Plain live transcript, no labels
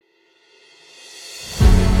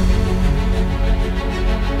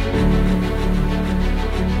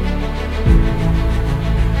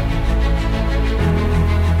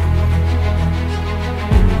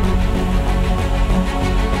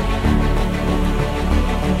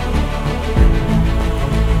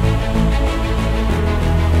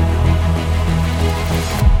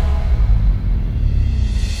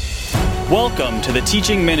Welcome to the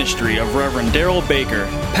teaching ministry of Reverend Daryl Baker,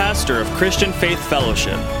 pastor of Christian Faith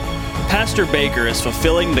Fellowship. Pastor Baker is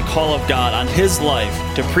fulfilling the call of God on his life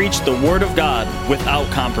to preach the Word of God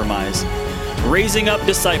without compromise, raising up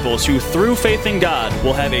disciples who, through faith in God,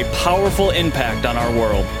 will have a powerful impact on our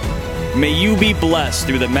world. May you be blessed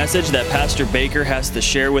through the message that Pastor Baker has to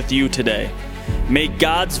share with you today. May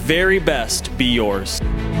God's very best be yours.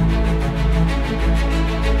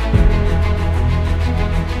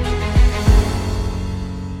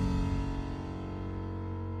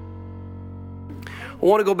 I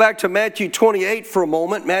want to go back to Matthew 28 for a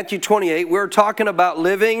moment. Matthew 28, we're talking about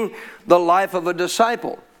living the life of a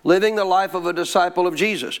disciple. Living the life of a disciple of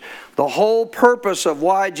Jesus. The whole purpose of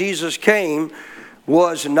why Jesus came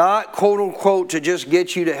was not, quote unquote, to just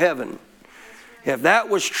get you to heaven. If that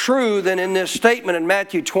was true, then in this statement in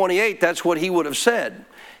Matthew 28, that's what he would have said.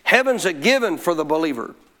 Heaven's a given for the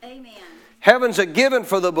believer. Amen. Heaven's a given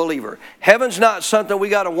for the believer. Heaven's not something we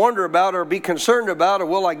got to wonder about or be concerned about, or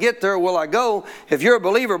will I get there or will I go? If you're a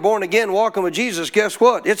believer, born again, walking with Jesus, guess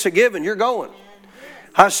what? It's a given. You're going.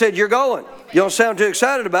 I said you're going. You don't sound too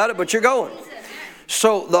excited about it, but you're going.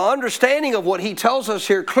 So the understanding of what he tells us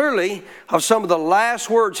here clearly of some of the last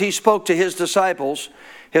words he spoke to his disciples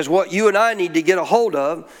is what you and I need to get a hold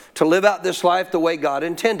of to live out this life the way God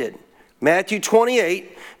intended. Matthew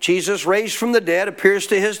 28, Jesus raised from the dead, appears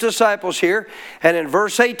to his disciples here. And in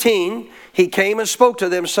verse 18, he came and spoke to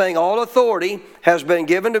them, saying, all authority has been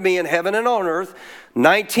given to me in heaven and on earth.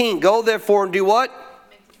 19, go therefore and do what?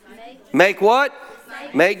 Make what?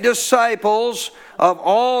 Make disciples of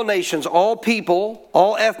all nations, all people,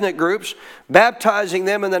 all ethnic groups, baptizing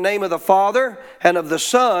them in the name of the Father and of the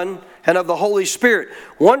Son and of the Holy Spirit.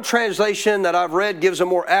 One translation that I've read gives a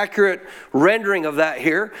more accurate rendering of that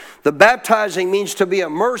here. The baptizing means to be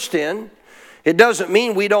immersed in. It doesn't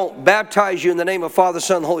mean we don't baptize you in the name of Father,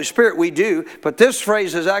 Son, and Holy Spirit. We do. But this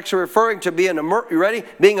phrase is actually referring to being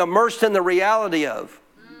immersed in the reality of.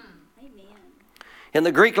 In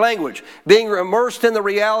the Greek language, being immersed in the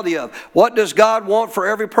reality of. What does God want for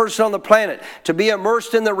every person on the planet? To be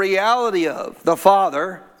immersed in the reality of the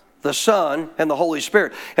Father, the Son, and the Holy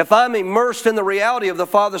Spirit. If I'm immersed in the reality of the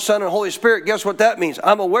Father, Son, and Holy Spirit, guess what that means?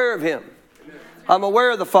 I'm aware of Him. I'm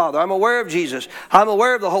aware of the Father. I'm aware of Jesus. I'm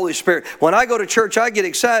aware of the Holy Spirit. When I go to church, I get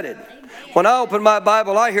excited. When I open my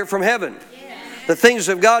Bible, I hear from heaven. The things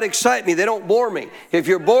of God excite me. They don't bore me. If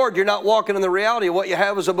you're bored, you're not walking in the reality of what you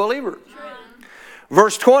have as a believer.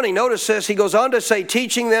 Verse 20, notice this, he goes on to say,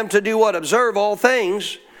 teaching them to do what? Observe all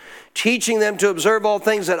things. Teaching them to observe all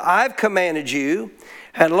things that I've commanded you.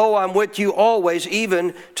 And lo, I'm with you always,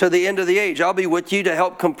 even to the end of the age. I'll be with you to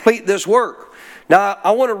help complete this work. Now,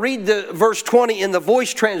 I want to read the verse 20 in the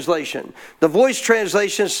Voice translation. The Voice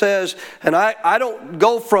translation says, and I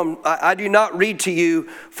do not read to you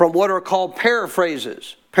from what are called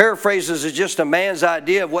paraphrases. Paraphrases is just a man's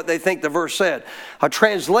idea of what they think the verse said. A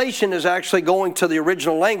translation is actually going to the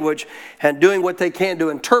original language and doing what they can to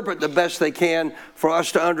interpret the best they can for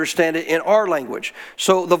us to understand it in our language.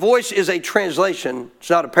 So the Voice is a translation. It's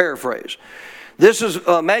not a paraphrase. This is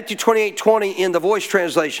Matthew 28:20 in the Voice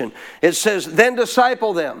translation. It says, then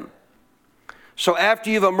disciple them. So after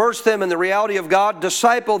you've immersed them in the reality of God,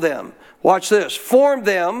 disciple them. Watch this. Form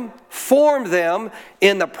them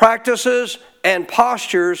in the practices and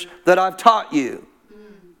postures that I've taught you.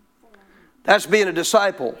 That's being a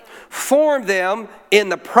disciple. Form them in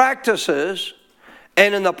the practices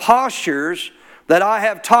and in the postures that I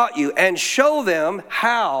have taught you, and show them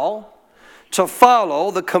how to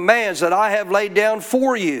follow the commands that I have laid down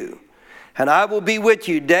for you. And I will be with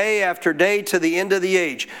you day after day to the end of the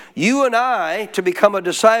age. You and I, to become a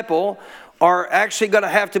disciple, are actually going to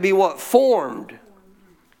have to be what? Formed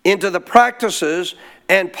into the practices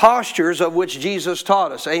and postures of which Jesus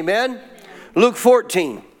taught us. Amen? Luke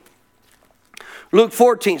 14. Luke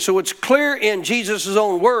 14. So it's clear in Jesus'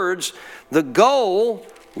 own words, the goal,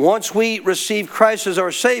 once we receive Christ as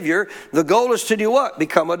our Savior, the goal is to do what?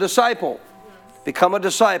 Become a disciple. Become a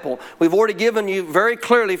disciple. We've already given you very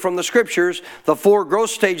clearly from the Scriptures the 4 growth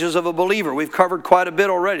stages of a believer. We've covered quite a bit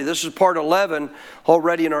already. This is part 11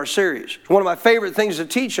 already in our series. It's one of my favorite things to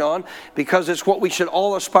teach on because it's what we should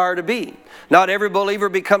all aspire to be. Not every believer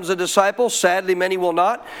becomes a disciple. Sadly, many will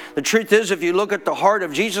not. The truth is, if you look at the heart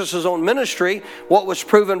of Jesus' own ministry, what was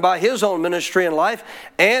proven by His own ministry and life,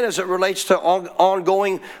 and as it relates to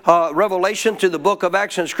ongoing revelation through the book of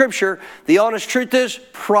Acts and Scripture, the honest truth is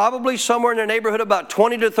probably somewhere in the neighborhood about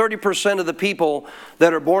 20 to 30% of the people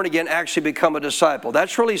that are born again actually become a disciple.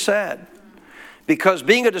 That's really sad. Because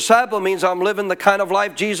being a disciple means I'm living the kind of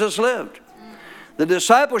life Jesus lived. The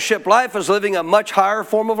discipleship life is living a much higher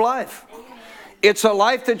form of life. It's a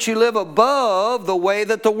life that you live above the way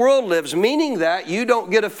that the world lives, meaning that you don't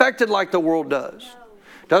get affected like the world does.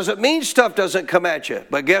 Doesn't mean stuff doesn't come at you,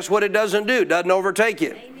 but guess what it doesn't do? It doesn't overtake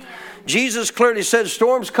you. Amen. Jesus clearly said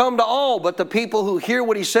storms come to all, but the people who hear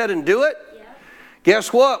what he said and do it,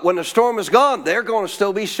 guess what? When the storm is gone, they're going to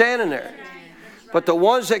still be standing there. But the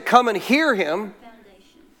ones that come and hear him,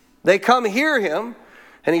 they come hear him,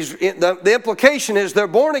 and the implication is they're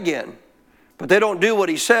born again, but they don't do what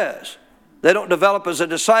he says. They don't develop as a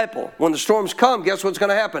disciple. When the storms come, guess what's going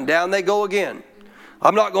to happen? Down they go again.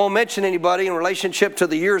 I'm not going to mention anybody in relationship to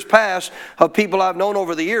the years past of people I've known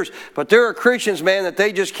over the years, but there are Christians, man, that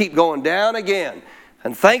they just keep going down again.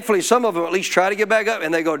 And thankfully, some of them at least try to get back up,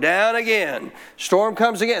 and they go down again. Storm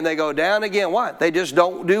comes again, and they go down again. Why? They just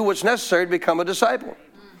don't do what's necessary to become a disciple.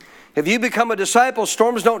 If you become a disciple,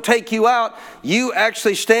 storms don't take you out. You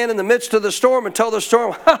actually stand in the midst of the storm and tell the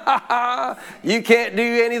storm, ha, ha, ha, you can't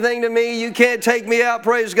do anything to me. You can't take me out,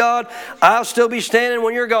 praise God. I'll still be standing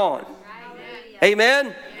when you're gone. Amen?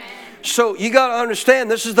 Amen. So you got to understand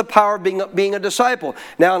this is the power of being a disciple.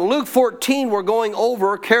 Now in Luke 14 we're going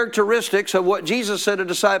over characteristics of what Jesus said a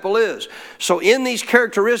disciple is. So in these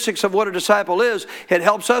characteristics of what a disciple is, it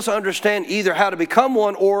helps us understand either how to become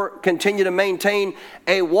one or continue to maintain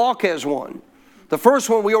a walk as one. The first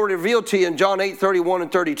one we already revealed to you in John 8:31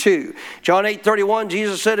 and 32. John 8:31,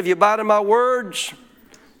 Jesus said, if you abide in my words,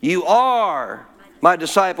 you are my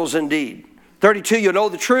disciples indeed. 32, you'll know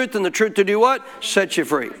the truth, and the truth to do what? Set you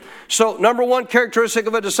free. So, number one characteristic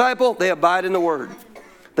of a disciple, they abide in the Word.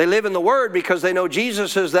 They live in the Word because they know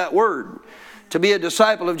Jesus is that Word. To be a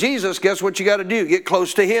disciple of Jesus, guess what you got to do? Get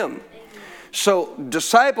close to Him. So,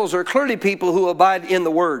 disciples are clearly people who abide in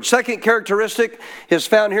the Word. Second characteristic is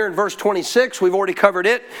found here in verse 26. We've already covered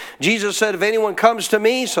it. Jesus said, if anyone comes to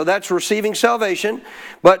me, so that's receiving salvation,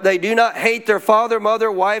 but they do not hate their father,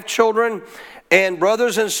 mother, wife, children, and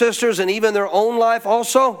brothers and sisters, and even their own life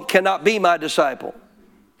also, cannot be my disciple.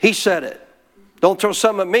 He said it. Don't throw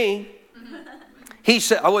something at me. He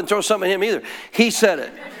said, I wouldn't throw something at him either. He said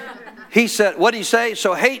it. He said, what did he say?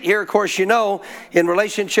 So hate here, of course, you know, in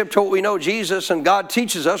relationship to what we know Jesus and God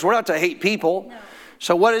teaches us, we're not to hate people. No.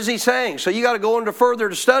 So what is he saying? So you got to go into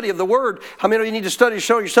further study of the Word. How many of you need to study to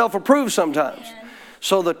show yourself approved sometimes? Yeah.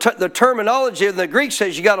 So the terminology of the Greek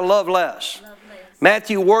says you got to love less.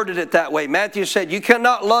 Matthew worded it that way. Matthew said, you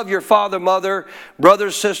cannot love your father, mother,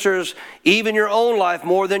 brothers, sisters, even your own life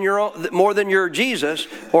more than your Jesus,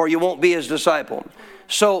 or you won't be his disciple.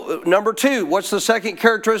 So, number two, what's the second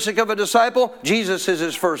characteristic of a disciple? Jesus is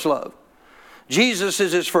his first love. Jesus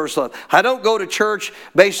is his first love. I don't go to church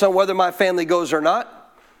based on whether my family goes or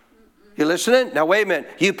not. You listening? Now, wait a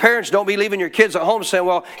minute. You parents don't be leaving your kids at home saying,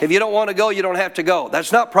 well, if you don't want to go, you don't have to go.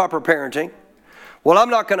 That's not proper parenting. Well,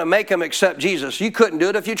 I'm not going to make them accept Jesus. You couldn't do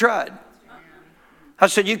it if you tried. I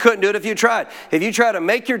said you couldn't do it if you tried. If you try to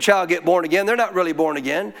make your child get born again, they're not really born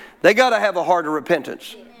again. They got to have a heart of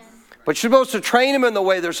repentance. But you're supposed to train them in the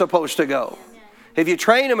way they're supposed to go. If you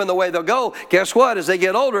train them in the way they'll go, guess what? As they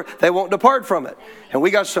get older, they won't depart from it. And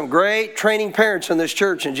we got some great training parents in this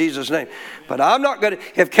church in Jesus' name. But I'm not going to,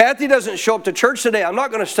 if Kathy doesn't show up to church today, I'm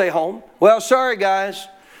not going to stay home. Well, sorry guys.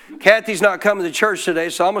 Kathy's not coming to church today,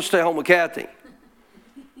 so I'm going to stay home with Kathy.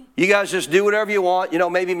 You guys just do whatever you want. You know,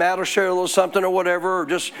 maybe Matt will share a little something or whatever, or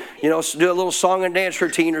just, you know, do a little song and dance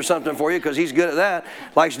routine or something for you because he's good at that.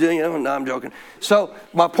 Likes doing it. No, I'm joking. So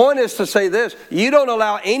my point is to say this. You don't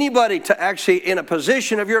allow anybody to actually, in a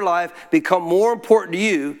position of your life, become more important to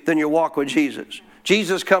you than your walk with Jesus.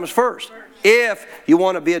 Jesus comes first if you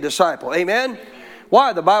want to be a disciple. Amen?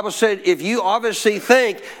 Why? The Bible said if you obviously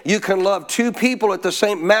think you can love two people at the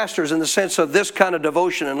same masters in the sense of this kind of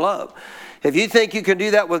devotion and love. If you think you can do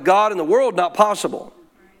that with God and the world, not possible.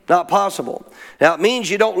 Not possible. Now, it means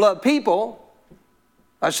you don't love people.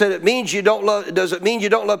 I said it means you don't love, does it mean you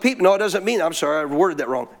don't love people? No, it doesn't mean, I'm sorry, I worded that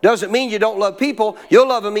wrong. Doesn't mean you don't love people. You'll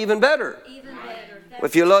love them even better. Even better.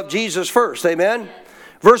 If you love Jesus first, amen? Yes.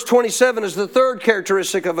 Verse 27 is the third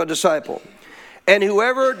characteristic of a disciple. And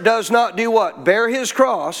whoever does not do what? Bear his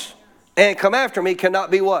cross and come after me cannot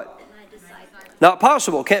be what? Not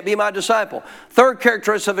possible. Can't be my disciple. Third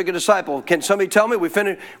characteristic of a disciple. Can somebody tell me?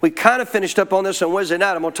 We kind of finished up on this on Wednesday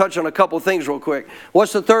night. I'm going to touch on a couple of things real quick.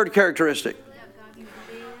 What's the third characteristic?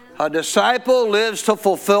 A disciple lives to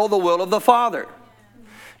fulfill the will of the Father.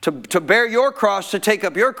 To bear your cross, to take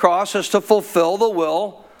up your cross, is to fulfill the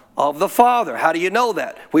will of the Father. How do you know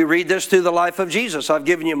that? We read this through the life of Jesus. I've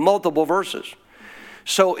given you multiple verses.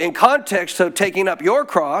 So in context of taking up your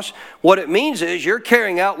cross, what it means is you're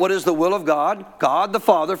carrying out what is the will of God, God the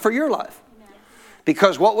Father, for your life.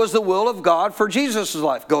 Because what was the will of God for Jesus'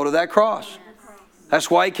 life? Go to that cross. That's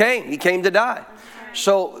why He came. He came to die.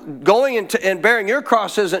 So going into and bearing your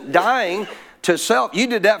cross isn't dying to self. You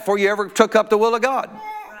did that before you ever took up the will of God.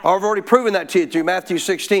 I've already proven that to you through Matthew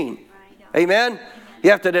 16. Amen? You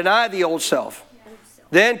have to deny the old self.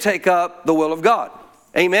 Then take up the will of God.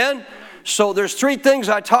 Amen? So there's 3 things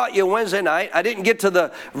I taught you Wednesday night. I didn't get to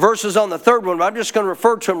the verses on the third one, but I'm just going to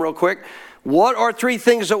refer to them real quick. What are 3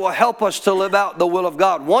 things that will help us to live out the will of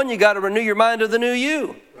God? 1, you got to renew your mind to the new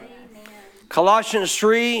you. Colossians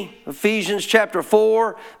 3, Ephesians chapter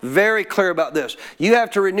 4, very clear about this. You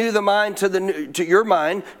have to renew the mind to your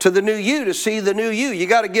mind to the new you, to see the new you. You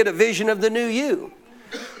got to get a vision of the new you.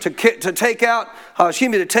 To take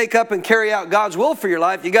up and carry out God's will for your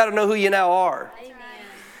life, you got to know who you now are. Amen.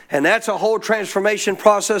 And that's a whole transformation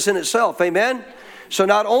process in itself. Amen. So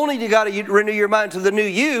not only do you got to renew your mind to the new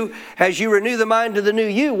you, as you renew the mind to the new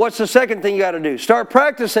you, what's the second thing you got to do? Start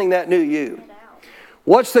practicing that new you.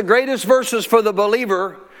 What's the greatest verses for the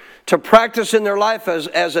believer to practice in their life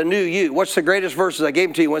as a new you? What's the greatest verses? I gave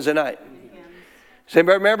them to you Wednesday night. Does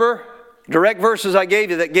anybody remember? Direct verses I gave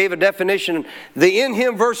you that gave a definition. The in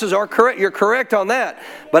Him verses are correct. You're correct on that.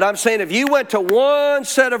 But I'm saying if you went to one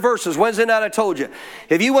set of verses, Wednesday night I told you,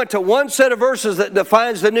 if you went to one set of verses that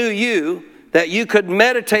defines the new you, that you could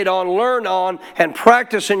meditate on, learn on, and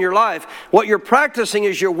practice in your life. What you're practicing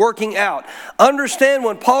is you're working out. Understand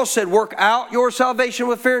when Paul said work out your salvation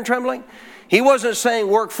with fear and trembling, he wasn't saying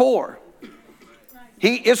work for.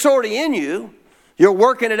 It's already in you. You're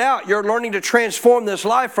working it out. You're learning to transform this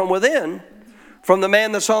life from within, from the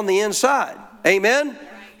man that's on the inside. Amen?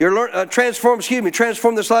 You're transform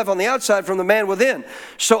this life on the outside from the man within.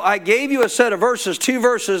 So I gave you a set of verses, 2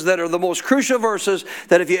 verses that are the most crucial verses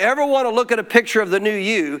that if you ever want to look at a picture of the new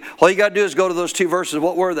you, all you got to do is go to those 2 verses.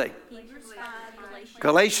 What were they?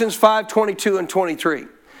 Galatians 5, 22 and 23.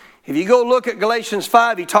 If you go look at Galatians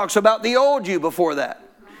 5, he talks about the old you before that.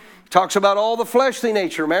 He talks about all the fleshly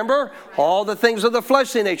nature, remember? All the things of the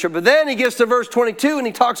fleshly nature. But then he gets to verse 22 and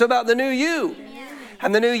he talks about the new you.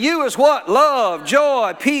 And the new you is what? Love,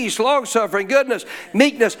 joy, peace, long-suffering, goodness,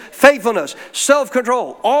 meekness, faithfulness,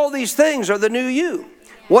 self-control. All these things are the new you.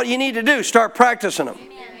 What you need to do, start practicing them.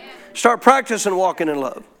 Start practicing walking in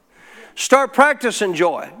love. Start practicing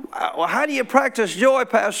joy. Well, how do you practice joy,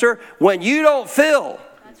 Pastor? When you don't feel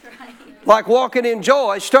like walking in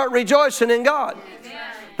joy, start rejoicing in God.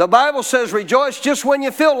 The Bible says rejoice just when you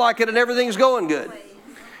feel like it and everything's going good.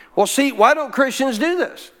 Well, see, why don't Christians do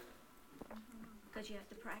this?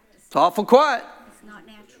 It's awful quiet. It's not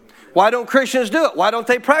natural. Why don't Christians do it? Why don't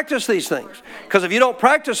they practice these things? Because if you don't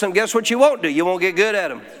practice them, guess what you won't do? You won't get good at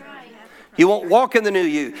them. You won't walk in the new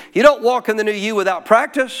you. You don't walk in the new you without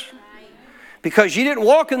practice. Because you didn't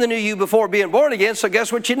walk in the new you before being born again, so guess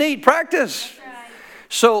what you need? Practice.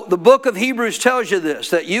 So the book of Hebrews tells you this,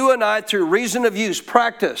 that you and I, through reason of use,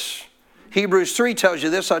 practice. Hebrews 3 tells you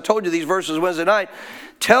this. I told you these verses Wednesday night.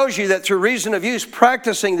 Tells you that through reason of use,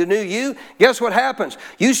 practicing the new you, guess what happens?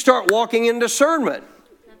 You start walking in discernment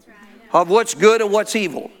of what's good and what's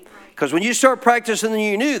evil. Because when you start practicing the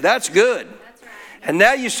new you, that's good. And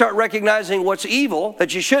now you start recognizing what's evil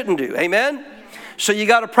that you shouldn't do. Amen? So you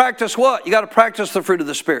got to practice what? You got to practice the fruit of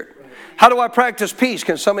the Spirit. How do I practice peace?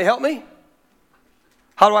 Can somebody help me?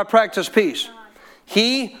 How do I practice peace?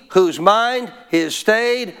 He whose mind is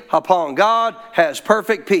stayed upon God has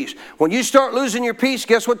perfect peace. When you start losing your peace,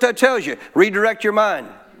 guess what that tells you? Redirect your mind.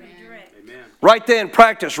 Amen. Right then,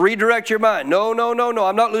 practice. Redirect your mind. No.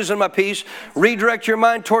 I'm not losing my peace. Redirect your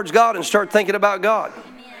mind towards God and start thinking about God.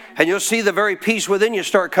 Amen. And you'll see the very peace within you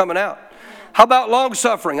start coming out. How about long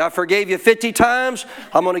suffering? I forgave you 50 times.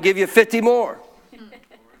 I'm going to give you 50 more.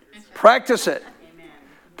 Practice it.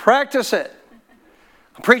 Practice it.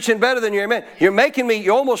 I'm preaching better than you, amen.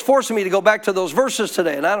 You're almost forcing me to go back to those verses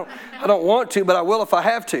today. And I don't want to, but I will if I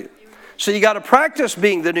have to. So you got to practice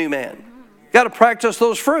being the new man. You got to practice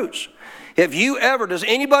those fruits. Does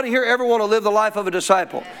anybody here ever want to live the life of a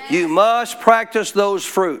disciple? You must practice those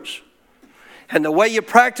fruits. And the way you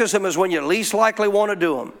practice them is when you least likely want to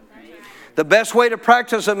do them. The best way to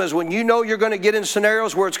practice them is when you know you're going to get in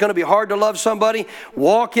scenarios where it's going to be hard to love somebody.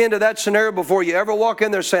 Walk into that scenario before you ever walk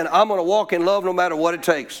in there saying, I'm going to walk in love no matter what it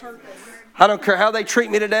takes. I don't care how they treat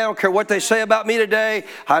me today. I don't care what they say about me today.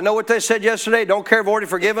 I know what they said yesterday. Don't care if I've already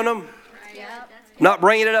forgiven them. Not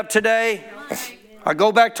bringing it up today. I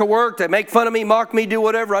go back to work. They make fun of me, mock me, do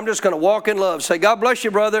whatever. I'm just going to walk in love. Say, God bless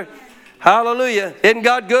you, brother. Hallelujah. Isn't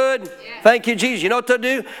God good? Yeah. Thank you, Jesus. You know what they'll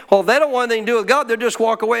do? Well, if they don't want anything to do with God, they'll just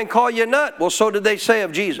walk away and call you a nut. Well, so did they say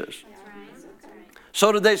of Jesus.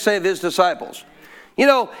 So did they say of his disciples. You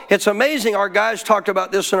know, it's amazing. Our guys talked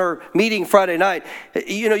about this in our meeting Friday night.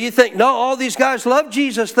 You know, you think, no, all these guys love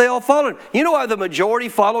Jesus. They all followed him. You know why the majority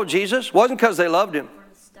followed Jesus? It wasn't because they loved him.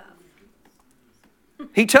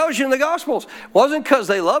 He tells you in the Gospels, it wasn't because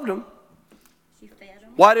they loved him.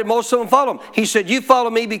 Why did most of them follow him? He said, you follow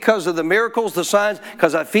me because of the miracles, the signs,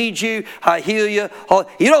 because I feed you, I heal you.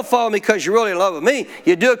 You don't follow me because you really love me.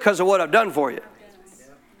 You do it because of what I've done for you.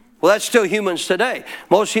 Well, that's still humans today.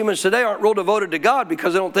 Most humans today aren't real devoted to God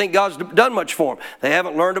because they don't think God's done much for them. They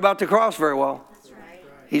haven't learned about the cross very well. That's right.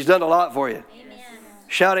 He's done a lot for you. Amen.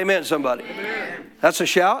 Shout amen, somebody. Amen. That's a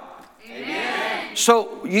shout. Amen.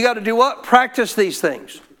 So you got to do what? Practice these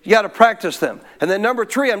things. You got to practice them. And then number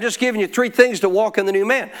 3, I'm just giving you 3 things to walk in the new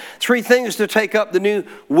man. 3 things to take up the new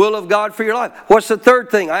will of God for your life. What's the third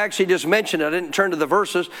thing? I actually just mentioned it. I didn't turn to the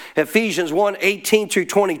verses. Ephesians 1:18 through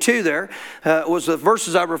 22 there was the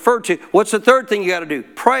verses I referred to. What's the third thing you got to do?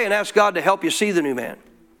 Pray and ask God to help you see the new man.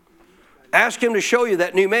 Ask him to show you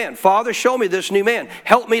that new man. Father, show me this new man.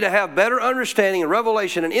 Help me to have better understanding and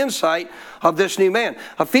revelation and insight of this new man.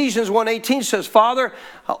 Ephesians 1:18 says, Father,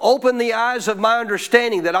 open the eyes of my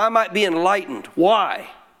understanding that I might be enlightened. Why?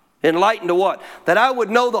 Enlightened to what? That I would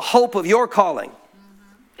know the hope of your calling.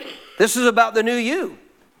 This is about the new you.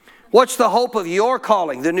 What's the hope of your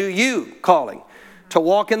calling, the new you calling? To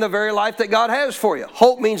walk in the very life that God has for you.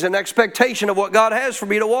 Hope means an expectation of what God has for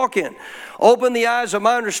me to walk in. Open the eyes of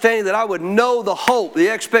my understanding that I would know the hope, the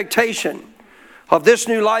expectation of this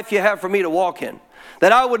new life you have for me to walk in.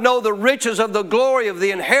 That I would know the riches of the glory of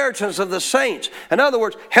the inheritance of the saints. In other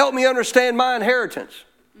words, help me understand my inheritance.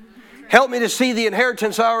 Help me to see the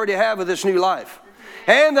inheritance I already have of this new life.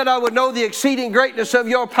 And that I would know the exceeding greatness of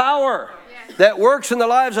your power that works in the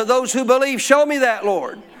lives of those who believe. Show me that,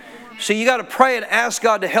 Lord. So you got to pray and ask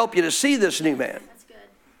God to help you to see this new man. That's good.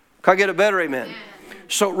 Can I get a better amen?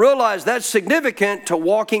 So realize that's significant to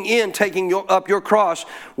walking in, taking up your cross,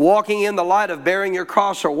 walking in the light of bearing your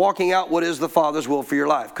cross, or walking out what is the Father's will for your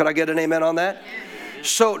life. Could I get an amen on that? Yeah.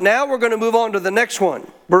 So now we're going to move on to the next one.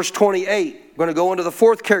 Verse 28. We're going to go into the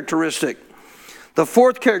 4th characteristic. The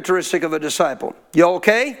 4th characteristic of a disciple. You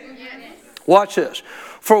okay? Yes. Watch this.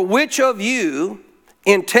 For which of you,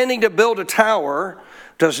 intending to build a tower,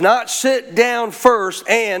 does not sit down first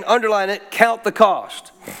and, underline it, count the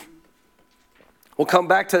cost. We'll come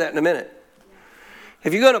back to that in a minute.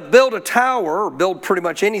 If you're going to build a tower, or build pretty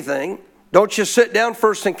much anything, don't you sit down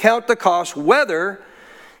first and count the cost, whether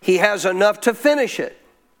he has enough to finish it.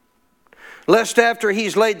 Lest after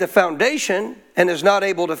he's laid the foundation and is not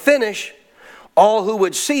able to finish, all who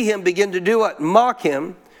would see him begin to do what? Mock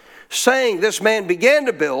him, saying, this man began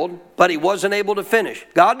to build, but he wasn't able to finish.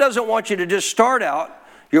 God doesn't want you to just start out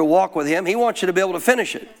your walk with him. He wants you to be able to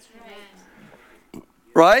finish it.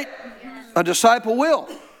 Right? A disciple will.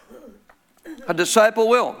 A disciple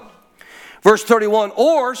will. Verse 31,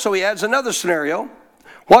 or, so he adds another scenario.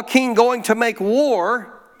 What king going to make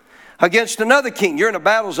war against another king? You're in a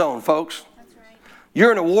battle zone, folks.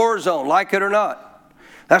 You're in a war zone, like it or not.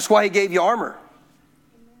 That's why he gave you armor.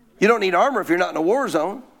 You don't need armor if you're not in a war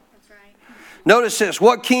zone. Notice this.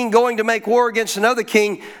 What king going to make war against another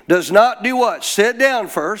king does not do what? Sit down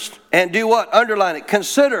first and do what? Underline it.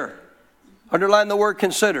 Consider. Underline the word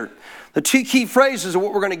consider. The 2 key phrases of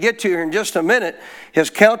what we're going to get to here in just a minute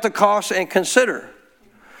is count the cost and consider.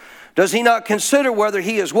 Does he not consider whether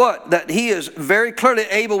he is what? That he is very clearly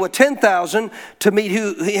able with 10,000 to meet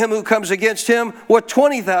him who comes against him with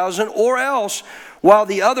 20,000, or else, while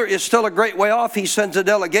the other is still a great way off, he sends a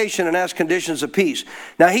delegation and asks conditions of peace.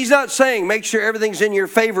 Now, he's not saying make sure everything's in your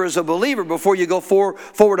favor as a believer before you go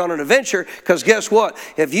forward on an adventure, because guess what?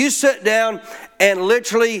 If you sit down and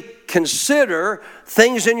literally consider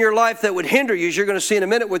things in your life that would hinder you, as you're going to see in a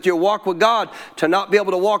minute with your walk with God, to not be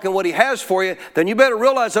able to walk in what he has for you, then you better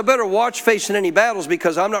realize I better watch facing any battles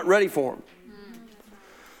because I'm not ready for them.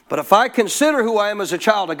 But if I consider who I am as a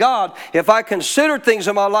child of God, if I consider things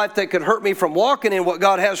in my life that could hurt me from walking in what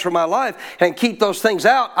God has for my life and keep those things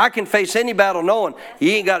out, I can face any battle knowing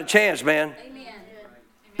you ain't got a chance, man. Amen.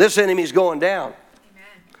 This enemy's going down. Amen.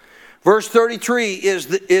 Verse 33 is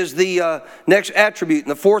the next attribute,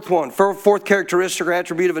 and the 4th one, 4th characteristic or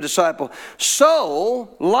attribute of a disciple.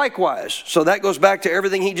 So, likewise, so that goes back to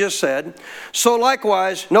everything he just said. So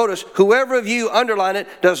likewise, notice, whoever of you, underline it,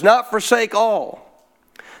 does not forsake all.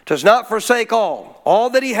 Does not forsake all. All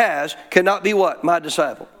that he has cannot be what? My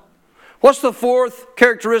disciple. What's the 4th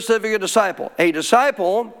characteristic of a disciple? A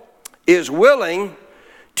disciple is willing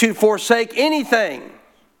to forsake anything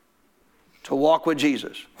to walk with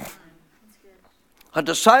Jesus. A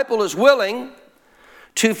disciple is willing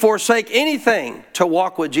to forsake anything to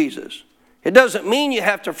walk with Jesus. It doesn't mean you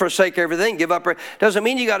have to forsake everything, give up. It doesn't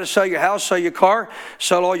mean you got to sell your house, sell your car,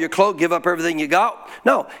 sell all your clothes, give up everything you got.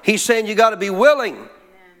 No, he's saying you got to be willing.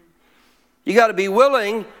 You got to be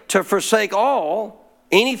willing to forsake all.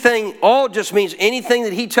 Anything, all just means anything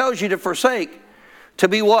that he tells you to forsake to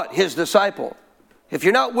be what? His disciple. If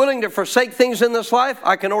you're not willing to forsake things in this life,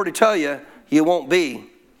 I can already tell you, you won't be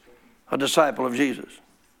a disciple of Jesus.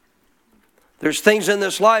 There's things in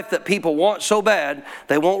this life that people want so bad,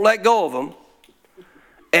 they won't let go of them,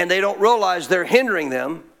 and they don't realize they're hindering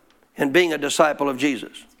them in being a disciple of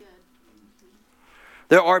Jesus.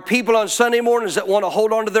 There are people on Sunday mornings that want to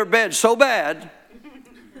hold on to their bed so bad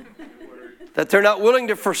that they're not willing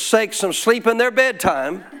to forsake some sleep in their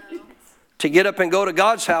bedtime to get up and go to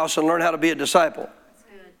God's house and learn how to be a disciple.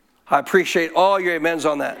 I appreciate all your amens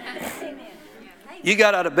on that. You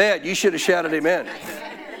got out of bed, you should have shouted amen.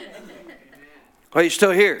 Are you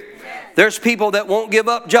still here? There's people that won't give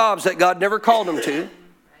up jobs that God never called them to.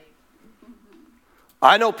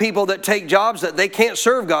 I know people that take jobs that they can't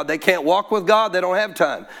serve God. They can't walk with God. They don't have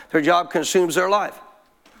time. Their job consumes their life.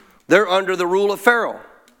 They're under the rule of Pharaoh.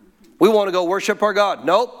 We want to go worship our God.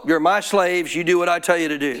 Nope, you're my slaves. You do what I tell you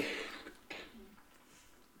to do.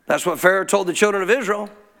 That's what Pharaoh told the children of Israel.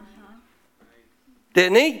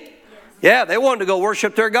 Didn't he? Yeah, they wanted to go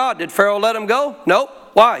worship their God. Did Pharaoh let them go? Nope.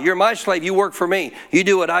 Why? You're my slave. You work for me. You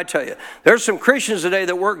do what I tell you. There's some Christians today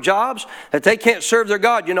that work jobs that they can't serve their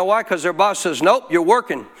God. You know why? Because their boss says, nope, you're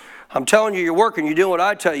working. I'm telling you, you're working. You do what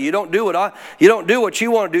I tell you. You don't do what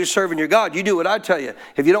you want to do serving your God. You do what I tell you.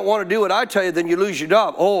 If you don't want to do what I tell you, then you lose your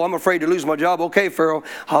job. Oh, I'm afraid to lose my job. Okay, Pharaoh,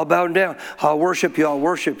 I'll bow down. I'll worship you. I'll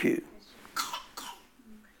worship you.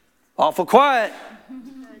 Awful quiet.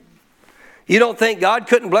 You don't think God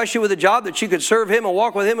couldn't bless you with a job that you could serve him and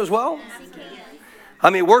walk with him as well? I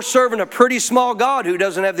mean, we're serving a pretty small God who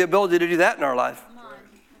doesn't have the ability to do that in our life.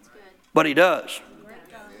 But he does.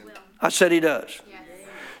 I said he does.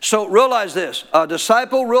 So realize this. A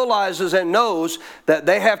disciple realizes and knows that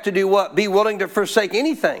they have to do what? Be willing to forsake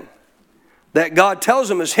anything that God tells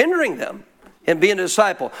them is hindering them in being a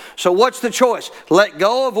disciple. So what's the choice? Let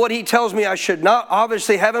go of what he tells me I should not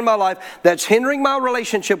obviously have in my life that's hindering my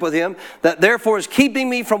relationship with him, that therefore is keeping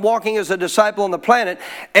me from walking as a disciple on the planet,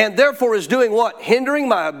 and therefore is doing what? Hindering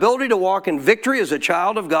my ability to walk in victory as a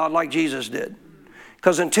child of God like Jesus did.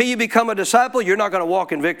 Because until you become a disciple, you're not going to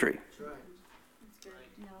walk in victory.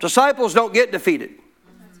 Disciples don't get defeated.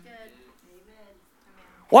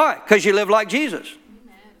 Why? Because you live like Jesus.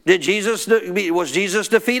 Was Jesus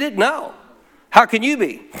defeated? No. How can you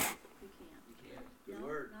be?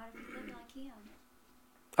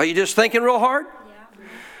 Are you just thinking real hard?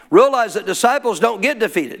 Realize that disciples don't get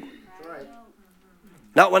defeated.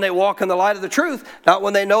 Not when they walk in the light of the truth. Not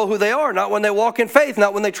when they know who they are. Not when they walk in faith.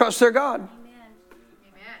 Not when they trust their God.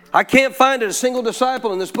 I can't find a single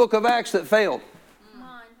disciple in this book of Acts that failed.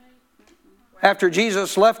 After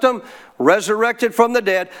Jesus left them, resurrected from the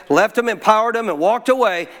dead, left them, empowered them, and walked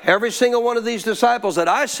away, every single one of these disciples that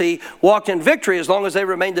I see walked in victory as long as they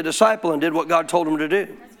remained a disciple and did what God told them to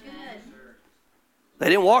do. They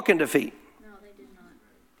didn't walk in defeat. No, they did not.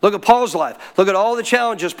 Look at Paul's life. Look at all the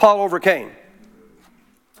challenges Paul overcame.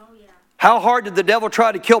 Oh, yeah. How hard did the devil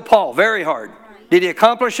try to kill Paul? Very hard. Right. Did he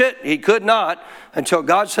accomplish it? He could not until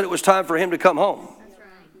God said it was time for him to come home.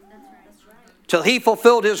 Till he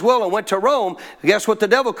fulfilled his will and went to Rome, guess what the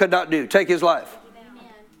devil could not do? Take his life. Amen.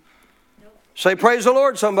 Say praise the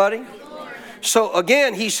Lord, somebody. So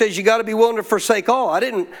again, he says you got to be willing to forsake all. I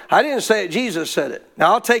didn't say it, Jesus said it.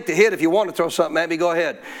 Now I'll take the hit if you want to throw something at me, go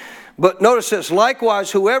ahead. But notice this,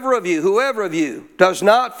 likewise, whoever of you does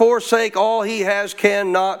not forsake all he has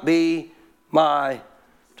cannot be my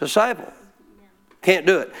disciple. Can't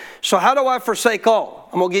do it. So how do I forsake all?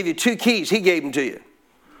 I'm going to give you two keys. He gave them to you.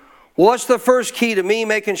 What's the first key to me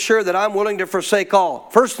making sure that I'm willing to forsake all?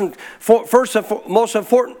 First and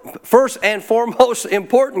foremost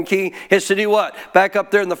important key is to do what? Back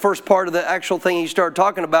up there in the first part of the actual thing he started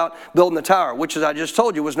talking about, building the tower, which as I just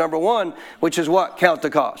told you was number one, which is what? Count the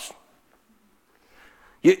cost.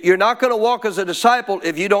 You're not going to walk as a disciple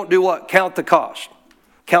if you don't do what? Count the cost.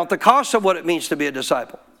 Count the cost of what it means to be a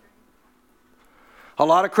disciple. A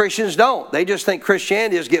lot of Christians don't. They just think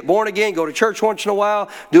Christianity is get born again, go to church once in a while,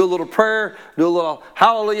 do a little prayer, do a little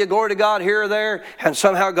hallelujah, glory to God here or there, and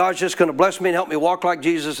somehow God's just going to bless me and help me walk like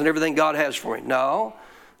Jesus and everything God has for me. No,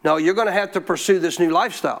 you're going to have to pursue this new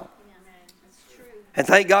lifestyle. And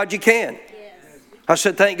thank God you can. I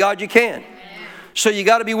said, thank God you can. So you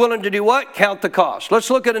got to be willing to do what? Count the cost. Let's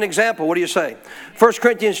look at an example. What do you say? 1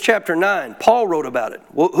 Corinthians chapter 9. Paul wrote about it.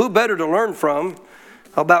 Well, who better to learn from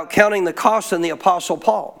about counting the cost than the Apostle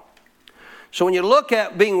Paul? So when you look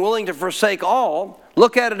at being willing to forsake all,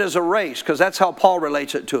 look at it as a race, because that's how Paul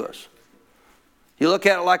relates it to us. You look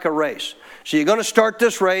at it like a race. So you're going to start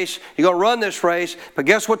this race, you're going to run this race, but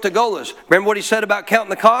guess what the goal is? Remember what he said about counting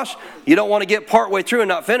the cost? You don't want to get partway through and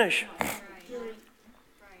not finish.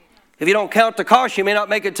 If you don't count the cost, you may not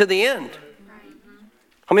make it to the end.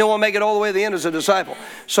 How many want to make it all the way to the end as a disciple?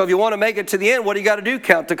 So if you want to make it to the end, what do you got to do?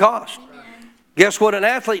 Count the cost. Guess what an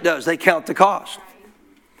athlete does? They count the cost.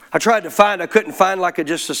 I tried to find, I couldn't find like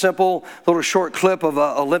just a simple little short clip of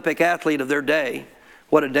an Olympic athlete of their day,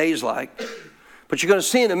 what a day's like. But you're going to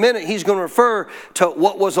see in a minute, he's going to refer to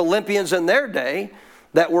what was Olympians in their day,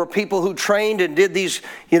 that were people who trained and did these,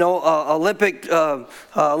 Olympic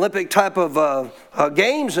type of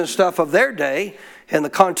games and stuff of their day in the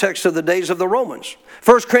context of the days of the Romans.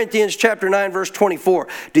 1 Corinthians chapter 9, verse 24.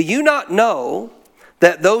 Do you not know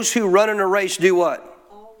that those who run in a race do what?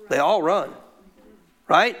 They all run.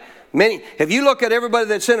 Right? Many. If you look at everybody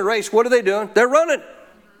that's in a race, what are they doing? They're running.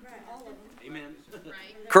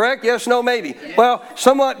 Correct? Yes, no, maybe. Well,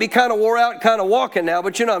 some might be kind of wore out, kind of walking now,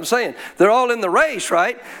 but you know what I'm saying. They're all in the race,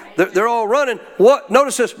 right? They're all running. What?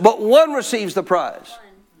 Notice this, but one receives the prize.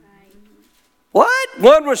 What?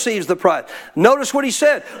 One receives the prize. Notice what he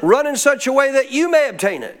said. Run in such a way that you may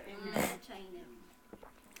obtain it.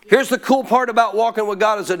 Here's the cool part about walking with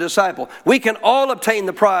God as a disciple. We can all obtain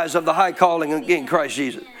the prize of the high calling in Christ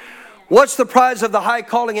Jesus. What's the prize of the high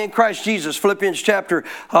calling in Christ Jesus? Philippians chapter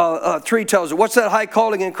 3 tells us. What's that high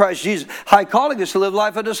calling in Christ Jesus? High calling is to live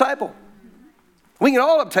life of a disciple. We can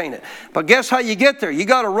all obtain it. But guess how you get there? You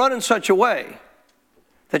got to run in such a way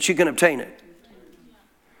that you can obtain it.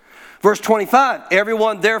 Verse 25.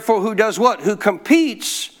 Everyone therefore who does what? Who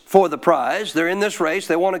competes for the prize. They're in this race.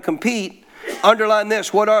 They want to compete. Underline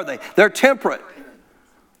this. What are they? They're temperate.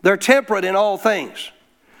 They're temperate in all things.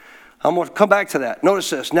 I'm going to come back to that. Notice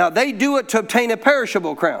this. Now, they do it to obtain a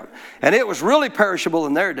perishable crown. And it was really perishable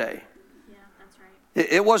in their day. Yeah, that's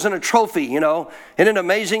right. It wasn't a trophy, Isn't it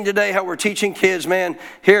amazing today how we're teaching kids, man,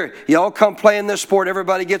 here, y'all come play in this sport,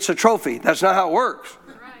 everybody gets a trophy. That's not how it works.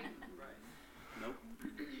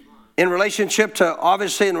 In relationship to,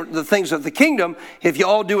 obviously, the things of the kingdom, if you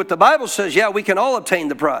all do what the Bible says, yeah, we can all obtain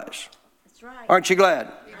the prize. That's right. Aren't you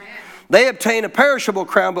glad? They obtain a perishable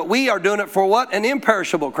crown, but we are doing it for what? An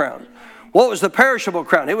imperishable crown. What was the perishable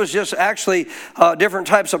crown? It was just actually different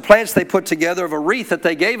types of plants they put together of a wreath that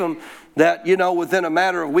they gave them that, within a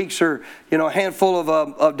matter of weeks or, a handful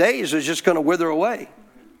of days is just going to wither away.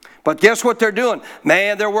 But guess what they're doing?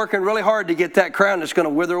 Man, they're working really hard to get that crown that's going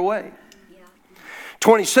to wither away.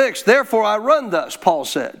 26, therefore I run thus, Paul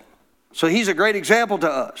said. So he's a great example to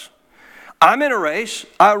us. I'm in a race.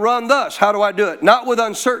 I run thus. How do I do it? Not with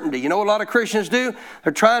uncertainty. You know what a lot of Christians do?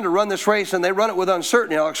 They're trying to run this race and they run it with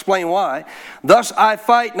uncertainty. I'll explain why. Thus I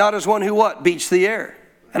fight not as one who what? Beats the air.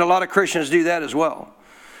 And a lot of Christians do that as well.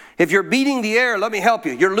 If you're beating the air, let me help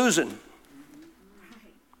you. You're losing.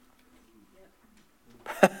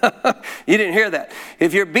 You didn't hear that.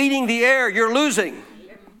 If you're beating the air, you're losing.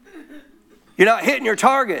 You're not hitting your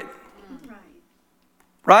target.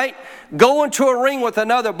 Right? Go into a ring with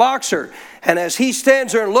another boxer, and as he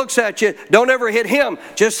stands there and looks at you, don't ever hit him.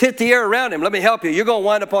 Just hit the air around him. Let me help you. You're going to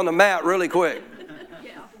wind up on the mat really quick.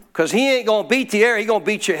 Because he ain't going to beat the air. He's going to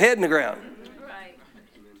beat your head in the ground.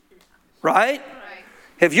 Right?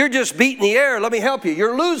 If you're just beating the air, let me help you.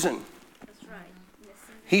 You're losing.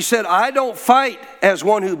 He said, I don't fight as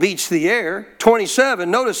one who beats the air. 27,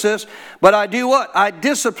 notice this. But I do what? I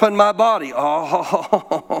discipline my body.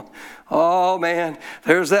 Oh man,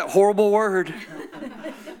 there's that horrible word.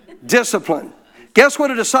 Discipline. Guess what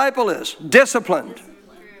a disciple is? Disciplined.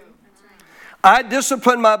 I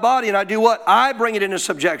discipline my body and I do what? I bring it into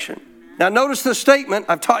subjection. Now notice this statement.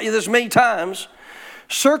 I've taught you this many times.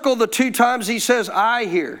 Circle the 2 times he says I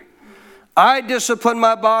here. I discipline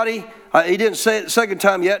my body. He didn't say it the second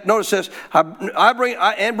time yet. Notice this. I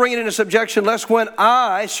bring it into subjection, lest when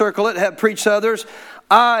I circle it, have preached to others,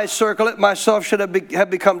 I circle it, myself should have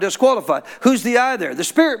become disqualified. Who's the I there? The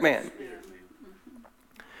spirit man.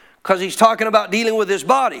 Because he's talking about dealing with his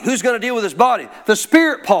body. Who's going to deal with his body? The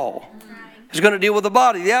spirit Paul is going to deal with the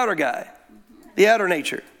body, the outer guy, the outer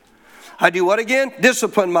nature. I do what again?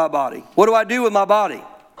 Discipline my body. What do I do with my body?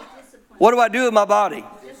 What do I do with my body?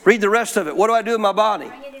 Read the rest of it. What do I do with my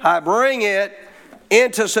body? I bring it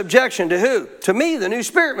into subjection to who? To me, the new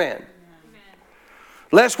spirit man.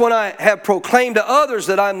 Lest when I have proclaimed to others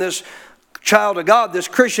that I'm this child of God, this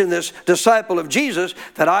Christian, this disciple of Jesus,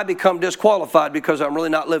 that I become disqualified because I'm really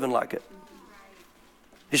not living like it.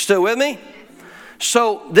 You still with me?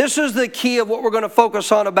 So this is the key of what we're going to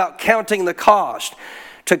focus on about counting the cost.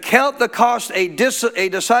 To count the cost, a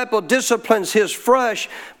disciple disciplines his flesh,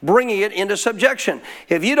 bringing it into subjection.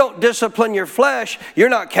 If you don't discipline your flesh, you're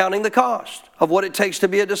not counting the cost of what it takes to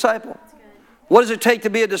be a disciple. What does it take to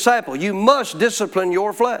be a disciple? You must discipline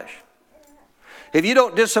your flesh. If you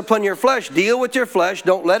don't discipline your flesh, deal with your flesh.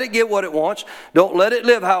 Don't let it get what it wants. Don't let it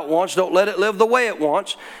live how it wants. Don't let it live the way it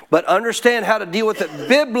wants. But understand how to deal with it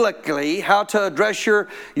biblically, how to address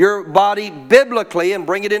your body biblically and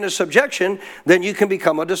bring it into subjection, then you can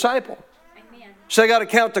become a disciple. Amen. So you got to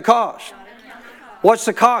count the cost. What's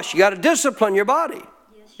the cost? You got to discipline your body.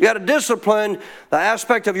 You got to discipline the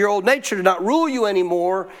aspect of your old nature to not rule you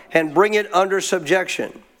anymore and bring it under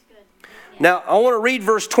subjection. Now, I want to read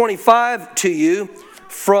verse 25 to you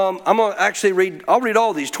I'll read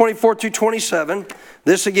all these, 24 through 27.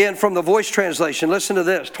 This again from the Voice translation. Listen to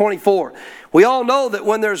this, 24. We all know that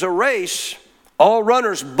when there's a race, all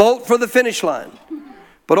runners bolt for the finish line,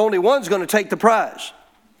 but only one's going to take the prize.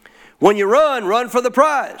 When you run for the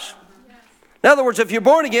prize. In other words, if you're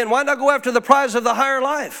born again, why not go after the prize of the higher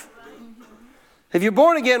life? If you're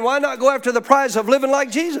born again, why not go after the prize of living like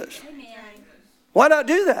Jesus? Why not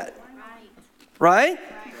do that? Right?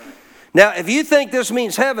 Now, if you think this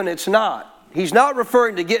means heaven, it's not. He's not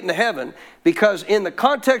referring to getting to heaven, because in the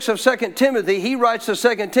context of 2 Timothy, he writes to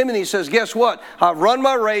 2 Timothy, he says, guess what? I've run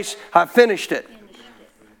my race, I finished it.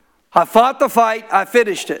 I fought the fight, I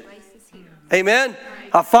finished it. Amen?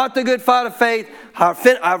 I fought the good fight of faith,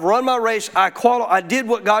 I've run my race, I did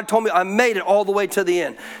what God told me, I made it all the way to the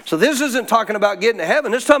end. So this isn't talking about getting to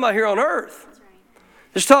heaven, this is talking about here on earth.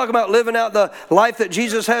 It's talking about living out the life that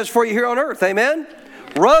Jesus has for you here on earth. Amen?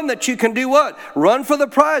 Run that you can do what? Run for the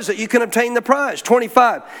prize, that you can obtain the prize.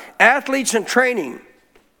 25. Athletes in training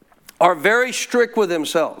are very strict with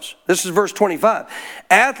themselves. This is verse 25.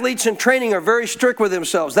 Athletes in training are very strict with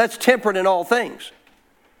themselves. That's temperate in all things.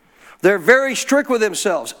 They're very strict with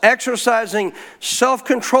themselves, exercising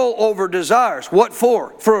self-control over desires. What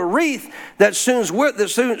for? For a wreath that soon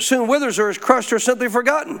withers or is crushed or simply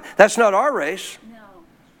forgotten. That's not our race.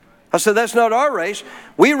 I said, that's not our race.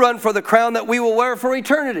 We run for the crown that we will wear for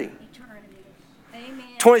eternity. Amen.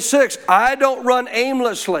 26, I don't run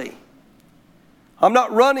aimlessly. I'm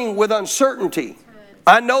not running with uncertainty.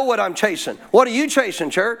 I know what I'm chasing. What are you chasing,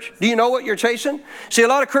 church? Do you know what you're chasing? See, a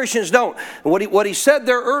lot of Christians don't. What he said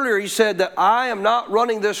there earlier, he said that I am not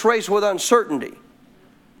running this race with uncertainty.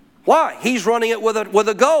 Why? He's running it with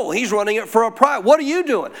a goal. He's running it for a prize. What are you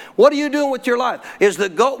doing? What are you doing with your life?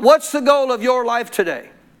 What's the goal of your life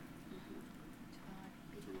today?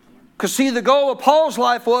 Because see, the goal of Paul's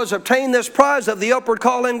life was obtain this prize of the upward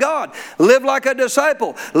call in God. Live like a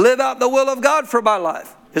disciple. Live out the will of God for my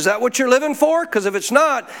life. Is that what you're living for? Because if it's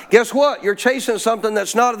not, guess what? You're chasing something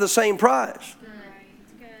that's not of the same prize.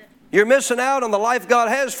 You're missing out on the life God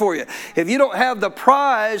has for you. If you don't have the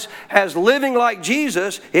prize as living like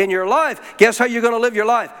Jesus in your life, guess how you're going to live your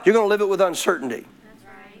life? You're going to live it with uncertainty. That's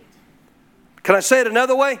right. Can I say it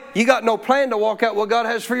another way? You got no plan to walk out what God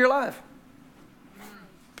has for your life.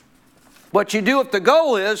 What you do if the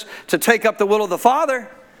goal is to take up the will of the Father,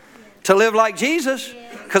 to live like Jesus.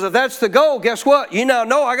 Because if that's the goal, guess what? You now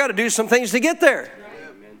know I got to do some things to get there.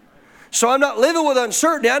 So I'm not living with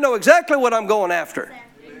uncertainty. I know exactly what I'm going after.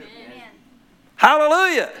 Amen.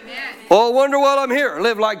 Hallelujah. Amen. Oh, wonder why I'm here.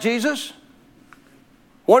 Live like Jesus.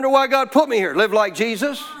 Wonder why God put me here. Live like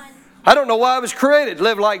Jesus. I don't know why I was created.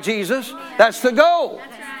 Live like Jesus. That's the goal.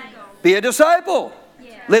 That's right. Be a disciple.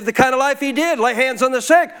 Yeah. Live the kind of life he did. Lay hands on the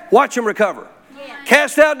sick. Watch them recover. Yeah.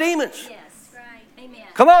 Cast out demons. Yes. Right. Amen.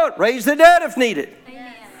 Come on. Raise the dead if needed.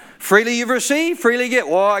 Amen. Freely you've received, freely get.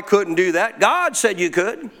 Well, I couldn't do that. God said you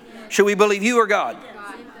could. Should we believe you or God?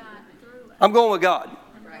 I'm going with God.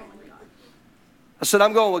 I said,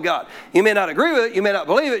 I'm going with God. You may not agree with it. You may not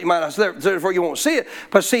believe it. You might not, therefore you won't see it.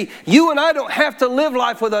 But see, you and I don't have to live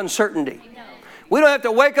life with uncertainty. We don't have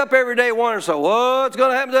to wake up every day wondering, so what's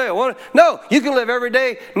going to happen today? No, you can live every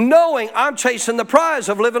day knowing I'm chasing the prize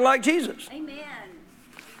of living like Jesus. Amen.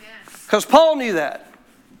 Because Paul knew that.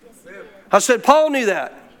 I said, Paul knew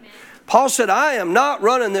that. Paul said, I am not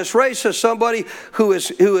running this race as somebody who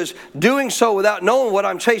is doing so without knowing what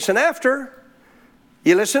I'm chasing after.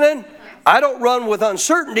 You listening? I don't run with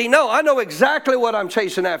uncertainty. No, I know exactly what I'm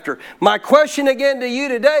chasing after. My question again to you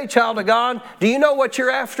today, child of God, do you know what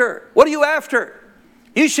you're after? What are you after?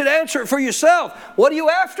 You should answer it for yourself. What are you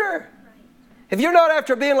after? If you're not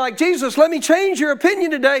after being like Jesus, let me change your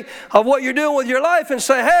opinion today of what you're doing with your life and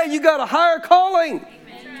say, hey, you got a higher calling.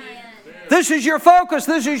 Amen. This is your focus.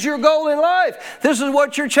 This is your goal in life. This is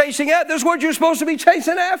what you're chasing at. This is what you're supposed to be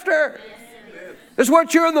chasing after. This is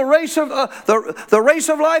what you're in the race of the race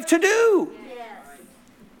of life to do. Yes.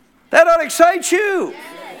 That ought to excite you.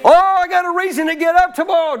 Yes. Oh, I got a reason to get up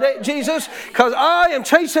tomorrow, Jesus, because I am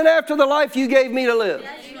chasing after the life you gave me to live.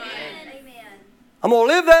 I'm going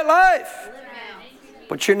to live that life.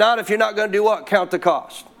 But you're not if you're not going to do what? Count the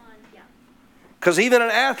cost. Because even an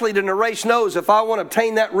athlete in a race knows if I want to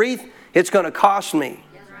obtain that wreath, it's going to cost me.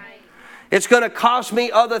 It's going to cost me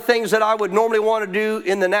other things that I would normally want to do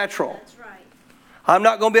in the natural. I'm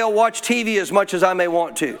not going to be able to watch TV as much as I may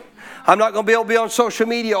want to. I'm not going to be able to be on social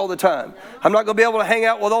media all the time. I'm not going to be able to hang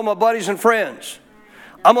out with all my buddies and friends.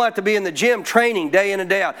 I'm going to have to be in the gym training day in and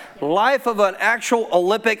day out. Life of an actual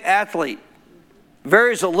Olympic athlete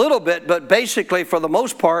varies a little bit, but basically for the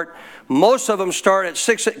most part, most of them start at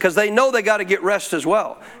 6 because they know they got to get rest as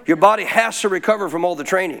well. Your body has to recover from all the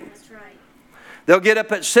training. They'll get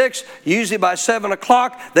up at 6, usually by 7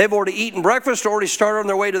 o'clock, they've already eaten breakfast, already started on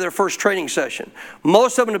their way to their first training session.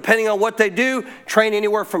 Most of them, depending on what they do, train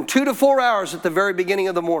anywhere from 2 to 4 hours at the very beginning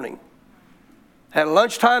of the morning. At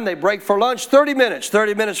lunchtime, they break for lunch, 30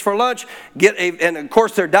 minutes for lunch. And of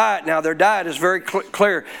course their diet is very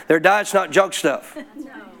clear. Their diet's not junk stuff.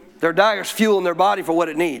 Their diet is fueling their body for what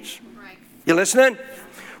it needs. You listening?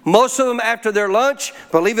 Most of them after their lunch,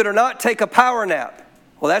 believe it or not, take a power nap.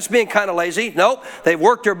 Well, that's being kind of lazy. Nope. They've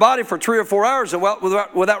worked their body for 3 or 4 hours, and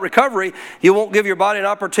without recovery, you won't give your body an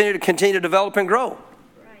opportunity to continue to develop and grow.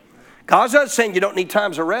 God's not saying you don't need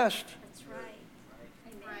times of rest.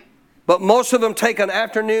 But most of them take an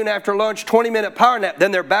afternoon after lunch 20-minute power nap.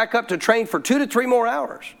 Then they're back up to train for 2 to 3 more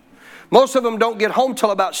hours. Most of them don't get home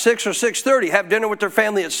till about 6 or 6:30, have dinner with their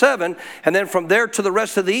family at 7, and then from there to the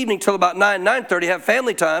rest of the evening till about 9, 9:30, have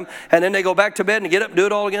family time, and then they go back to bed and get up and do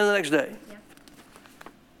it all again the next day.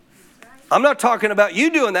 I'm not talking about you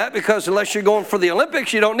doing that because unless you're going for the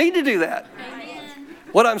Olympics, you don't need to do that. Amen.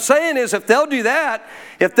 What I'm saying is if they'll do that,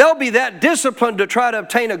 if they'll be that disciplined to try to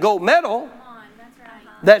obtain a gold medal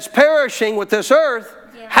that's perishing with this earth,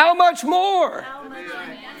 how much more?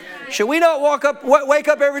 Should we not wake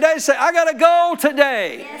up every day and say, I got to go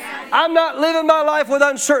today. I'm not living my life with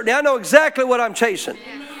uncertainty. I know exactly what I'm chasing.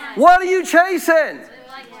 What are you chasing?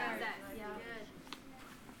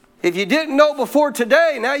 If you didn't know before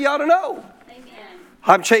today, now you ought to know. Amen.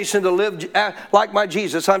 I'm chasing to live like my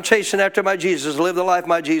Jesus. I'm chasing after my Jesus, live the life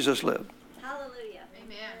my Jesus lived. Hallelujah.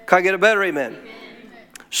 Amen. Can I get a better amen? Amen?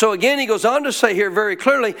 So again, he goes on to say here very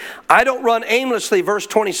clearly, I don't run aimlessly, verse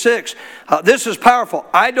 26. This is powerful.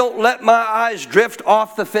 I don't let my eyes drift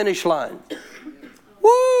off the finish line.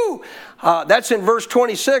 Woo! That's in verse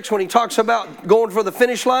 26 when he talks about going for the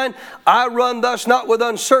finish line. I run thus not with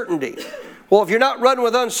uncertainty. Well, if you're not running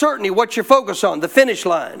with uncertainty, what's your focus on? The finish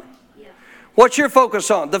line. Yeah. What's your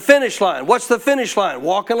focus on? The finish line. What's the finish line?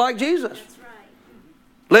 Walking like Jesus. That's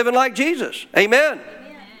right. Living like Jesus. Amen.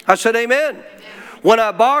 Amen. I said amen. Amen. When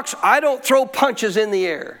I box, I don't throw punches in the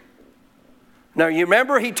air. Now, you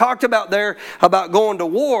remember he talked about there about going to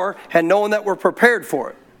war and knowing that we're prepared for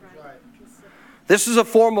it. This is a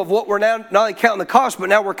form of what we're now not only counting the cost, but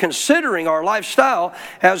now we're considering our lifestyle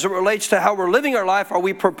as it relates to how we're living our life. Are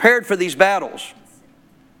we prepared for these battles?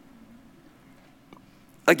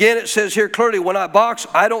 Again, it says here clearly, when I box,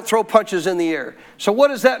 I don't throw punches in the air. So what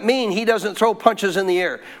does that mean? He doesn't throw punches in the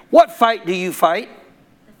air. What fight do you fight?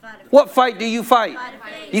 What fight do you fight?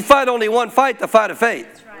 You fight only one fight, the fight of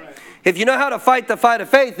faith. If you know how to fight the fight of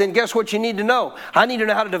faith, then guess what you need to know? I need to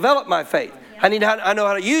know how to develop my faith. I know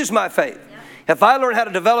how to use my faith. If I learn how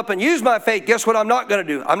to develop and use my faith, guess what I'm not going to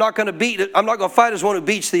do? I'm not going to beat it. I'm not going to fight as one who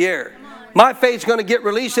beats the air. My faith's going to get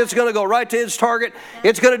released. It's going to go right to its target.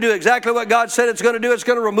 It's going to do exactly what God said it's going to do. It's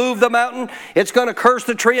going to remove the mountain. It's going to curse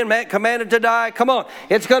the tree and command it to die. Come on.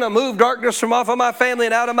 It's going to move darkness from off of my family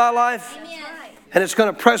and out of my life. And it's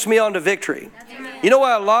going to press me on to victory. You know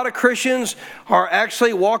why a lot of Christians are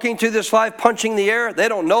actually walking through this life punching the air? They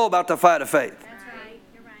don't know about the fight of faith.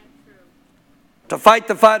 To fight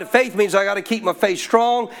the fight of faith means I got to keep my faith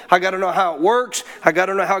strong. I got to know how it works. I got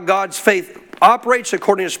to know how God's faith operates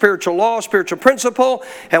according to spiritual law, spiritual principle.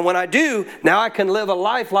 And when I do, now I can live a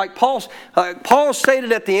life like Paul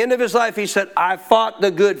stated at the end of his life. He said, I fought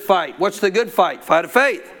the good fight. What's the good fight? Fight of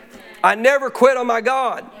faith. I never quit on my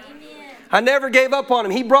God. I never gave up on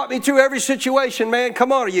him. He brought me through every situation, man.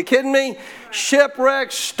 Come on, are you kidding me?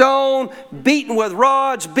 Shipwrecked, stoned, beaten with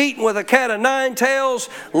rods, beaten with a cat of nine tails,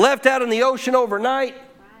 left out in the ocean overnight,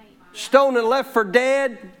 stoned and left for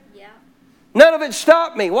dead. None of it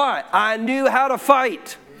stopped me. Why? I knew how to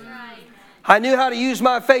fight. I knew how to use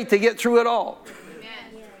my faith to get through it all.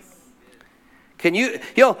 Can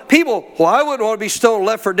people, well, I wouldn't want to be stoned,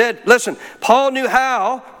 left for dead. Listen, Paul knew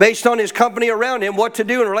how, based on his company around him, what to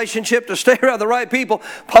do in relationship to stay around the right people.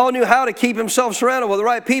 Paul knew how to keep himself surrounded with the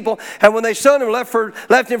right people. And when they stoned him,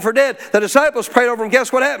 left him for dead, the disciples prayed over him.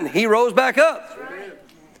 Guess what happened? He rose back up. Right.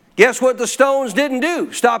 Guess what the stones didn't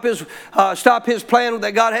do? Stop his plan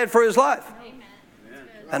that God had for his life. Amen.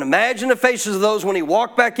 And imagine the faces of those when he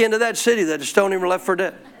walked back into that city that had stoned him or left for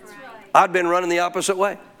dead. Right. I'd been running the opposite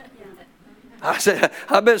way.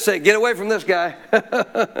 I've been saying, get away from this guy.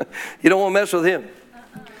 You don't want to mess with him.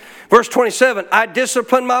 Verse 27, I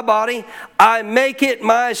discipline my body. I make it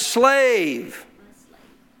my slave.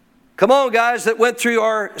 Come on, guys, that went through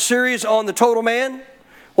our series on the total man.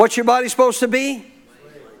 What's your body supposed to be?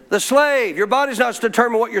 The slave. Your body's not to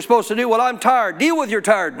determine what you're supposed to do. Well, I'm tired. Deal with your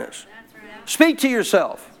tiredness. Speak to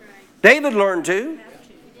yourself. David learned to.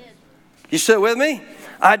 You sit with me?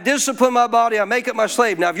 I discipline my body. I make it my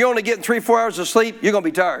slave. Now, if you're only getting 3-4 hours of sleep, you're going to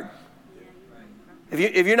be tired.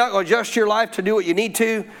 If you're not going to adjust your life to do what you need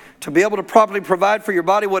to be able to properly provide for your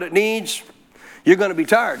body what it needs, you're going to be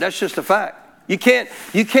tired. That's just a fact. You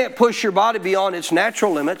can't push your body beyond its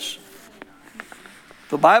natural limits.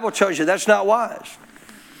 The Bible tells you that's not wise.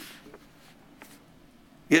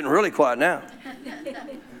 Getting really quiet now.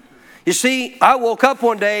 You see, I woke up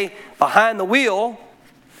one day behind the wheel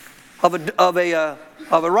of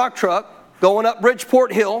a rock truck going up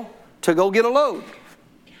Bridgeport Hill to go get a load.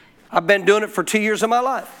 I've been doing it for 2 years of my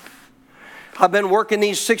life. I've been working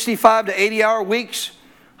these 65 to 80 hour weeks,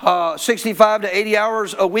 65 to 80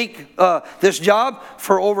 hours a week, this job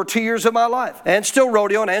for over 2 years of my life. And still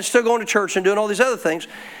rodeoing and still going to church and doing all these other things.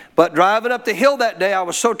 But driving up the hill that day, I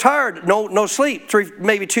was so tired, no sleep,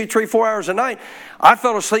 maybe 2, 3, 4 hours a night. I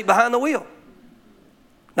fell asleep behind the wheel.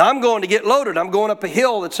 Now, I'm going to get loaded. I'm going up a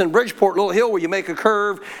hill that's in Bridgeport, a little hill where you make a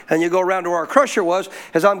curve and you go around to where our crusher was.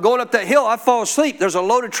 As I'm going up that hill, I fall asleep. There's a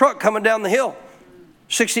loaded truck coming down the hill,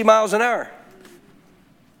 60 miles an hour.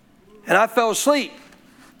 And I fell asleep.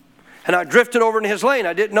 And I drifted over in his lane.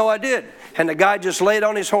 I didn't know I did. And the guy just laid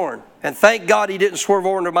on his horn. And thank God he didn't swerve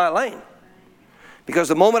over into my lane. Because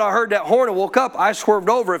the moment I heard that horn and woke up, I swerved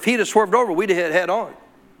over. If he'd have swerved over, we'd have hit head on.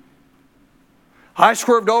 I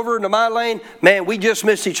swerved over into my lane. Man, we just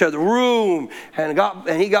missed each other. Room.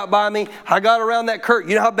 And he got by me. I got around that curve.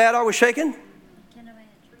 You know how bad I was shaking?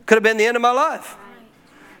 Could have been the end of my life.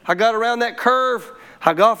 I got around that curve.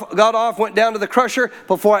 I got off, went down to the crusher.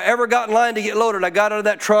 Before I ever got in line to get loaded, I got out of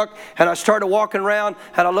that truck and I started walking around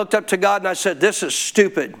and I looked up to God and I said, this is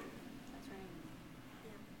stupid.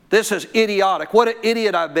 This is idiotic. What an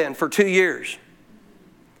idiot I've been for 2 years.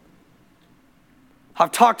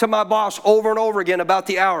 I've talked to my boss over and over again about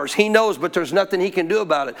the hours. He knows, but there's nothing he can do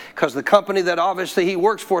about it because the company that obviously he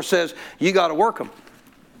works for says, you got to work them.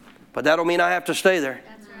 But that don't mean I have to stay there.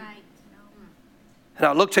 That's right. And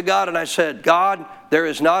I looked to God and I said, God, there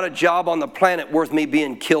is not a job on the planet worth me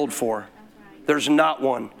being killed for. Right. There's not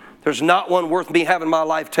one. There's not one worth me having my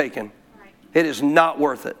life taken. Right. It is not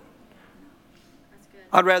worth it.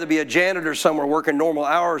 I'd rather be a janitor somewhere working normal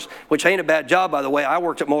hours, which ain't a bad job, by the way. I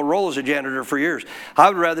worked at Motorola as a janitor for years. I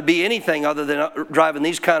would rather be anything other than driving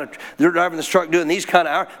this truck, doing these kind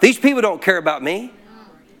of hours. These people don't care about me.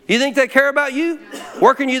 You think they care about you?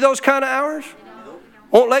 Working you those kind of hours?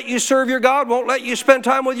 Won't let you serve your God? Won't let you spend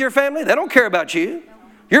time with your family? They don't care about you.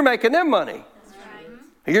 You're making them money.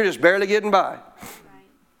 You're just barely getting by.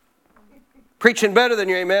 Preaching better than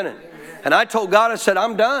you're amening. And I told God, I said,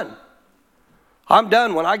 I'm done. I'm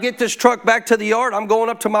done. When I get this truck back to the yard, I'm going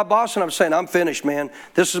up to my boss and I'm saying, I'm finished, man.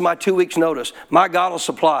 This is my 2 weeks notice. My God will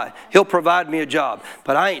supply. He'll provide me a job.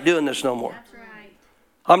 But I ain't doing this no more. That's right.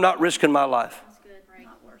 I'm not risking my life. That's good. Right.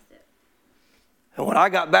 Not worth it. And when I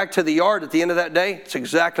got back to the yard at the end of that day, it's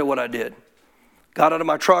exactly what I did. Got out of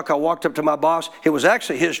my truck. I walked up to my boss. It was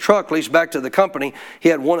actually his truck leased back to the company. He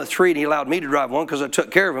had one of 3 and he allowed me to drive one because I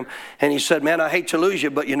took care of him. And he said, man, I hate to lose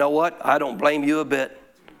you, but you know what? I don't blame you a bit.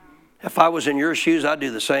 If I was in your shoes, I'd do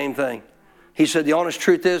the same thing. He said, the honest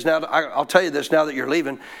truth is, now I'll tell you this now that you're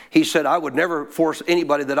leaving. He said, I would never force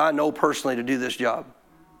anybody that I know personally to do this job.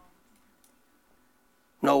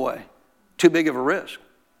 No way. Too big of a risk.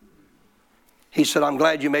 He said, I'm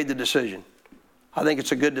glad you made the decision. I think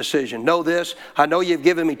it's a good decision. Know this, I know you've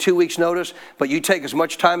given me 2 weeks notice, but you take as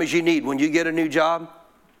much time as you need. When you get a new job,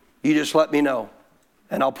 you just let me know.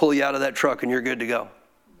 And I'll pull you out of that truck and you're good to go.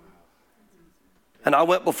 And I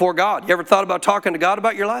went before God. You ever thought about talking to God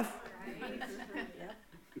about your life?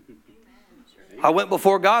 I went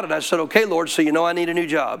before God and I said, okay, Lord, so you know I need a new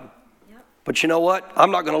job. But you know what?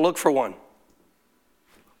 I'm not going to look for one.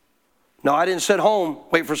 No, I didn't sit home,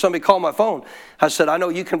 wait for somebody to call my phone. I said, I know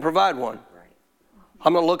you can provide one.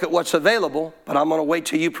 I'm going to look at what's available, but I'm going to wait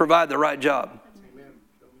till you provide the right job.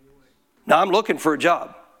 Now, I'm looking for a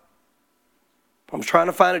job. I'm trying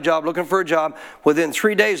to find a job, looking for a job. Within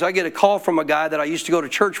 3 days, I get a call from a guy that I used to go to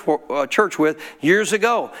church with years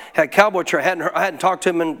ago. Had cowboy church. I hadn't talked to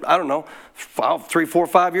him in, I don't know, 3, 4,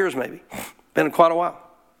 5 years maybe. Been quite a while.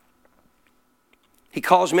 He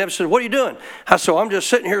calls me up and says, "What are you doing?" I said, "I'm just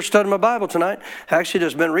sitting here studying my Bible tonight. Actually,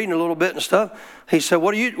 just been reading a little bit and stuff." He said,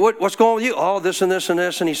 "What's going on with you?" "Oh, this and this and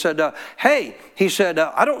this." And he said, "Hey," he said,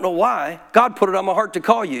 "I don't know why God put it on my heart to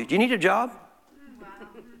call you. Do you need a job?"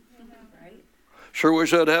 Sure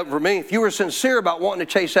wish that happened for me. If you were sincere about wanting to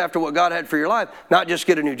chase after what God had for your life, not just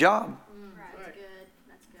get a new job. That's good.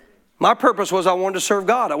 That's good. My purpose was I wanted to serve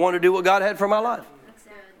God. I wanted to do what God had for my life.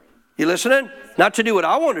 Exactly. You listening? Not to do what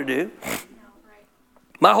I want to do.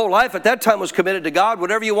 My whole life at that time was committed to God.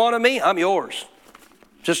 Whatever you want of me, I'm yours.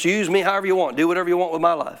 Just use me however you want. Do whatever you want with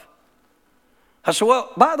my life. I said,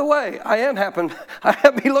 "Well, by the way, I happen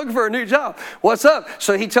to be looking for a new job. What's up?"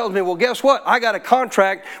 So he tells me, "Well, guess what? I got a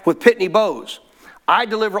contract with Pitney Bowes. I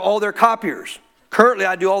deliver all their copiers. Currently,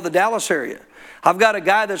 I do all the Dallas area. I've got a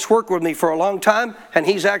guy that's worked with me for a long time, and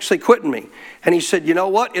he's actually quitting me." And he said, "You know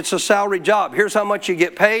what? It's a salary job. Here's how much you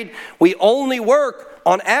get paid. We only work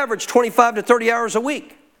on average 25 to 30 hours a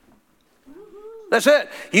week. That's it.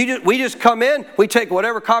 We just come in, we take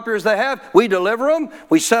whatever copiers they have, we deliver them,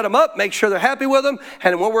 we set them up, make sure they're happy with them,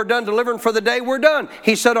 and when we're done delivering for the day, we're done."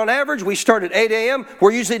 He said on average, we start at 8 a.m.,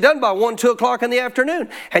 we're usually done by 1, 2 o'clock in the afternoon.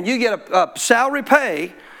 And you get a salary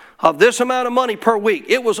pay of this amount of money per week.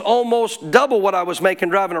 It was almost double what I was making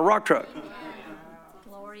driving a rock truck.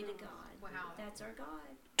 Glory to God. Wow. That's our God.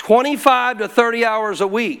 25 to 30 hours a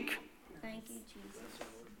week. Thank you, Jesus.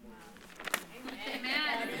 Amen.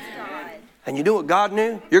 That is God. And you know what God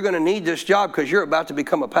knew? You're going to need this job because you're about to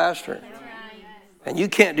become a pastor. That's right. And you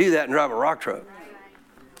can't do that and drive a rock truck.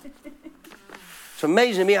 It's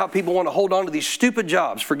amazing to me how people want to hold on to these stupid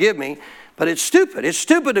jobs. Forgive me, but it's stupid. It's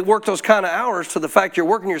stupid to work those kind of hours to the fact you're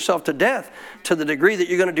working yourself to death to the degree that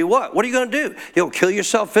you're going to do what? What are you going to do? You'll kill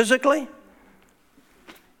yourself physically?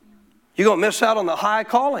 You're going to miss out on the high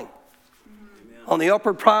calling, on the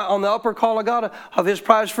upper call of God, of His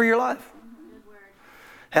prize for your life.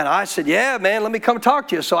 And I said, "Yeah, man, let me come talk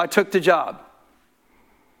to you." So I took the job.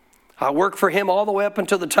 I worked for him all the way up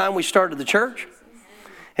until the time we started the church.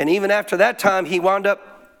 And even after that time, he wound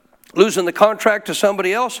up losing the contract to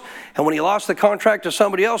somebody else. And when he lost the contract to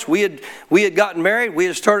somebody else, we had gotten married. We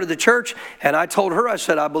had started the church. And I told her, I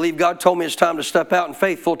said, "I believe God told me it's time to step out in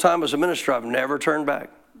faith full time as a minister. I've never turned back."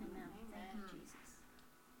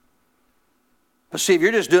 But see, if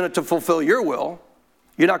you're just doing it to fulfill your will,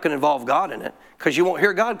 you're not going to involve God in it because you won't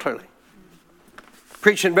hear God clearly.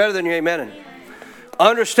 Preaching better than you, amen.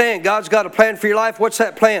 Understand, God's got a plan for your life. What's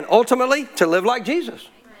that plan? Ultimately, to live like Jesus.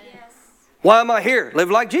 Yes. Why am I here?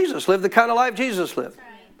 Live like Jesus. Live the kind of life Jesus lived.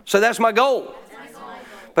 So that's my goal.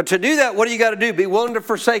 But to do that, what do you got to do? Be willing to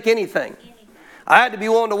forsake anything. I had to be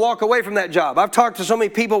willing to walk away from that job. I've talked to so many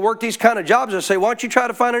people who work these kind of jobs and say, "Why don't you try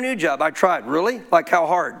to find a new job?" I tried. Really? Like how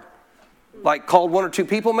hard? Like called 1 or 2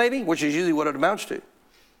 people maybe, which is usually what it amounts to.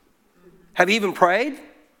 Have you even prayed?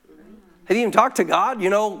 Have you even talked to God? You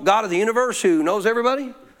know, God of the universe who knows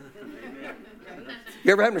everybody?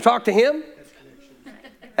 You ever having to talk to Him?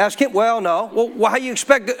 Ask Him? Well, no. Well, how you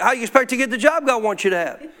expect to get the job God wants you to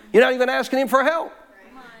have? You're not even asking Him for help.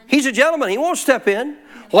 He's a gentleman. He won't step in.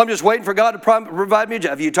 "Well, I'm just waiting for God to provide me a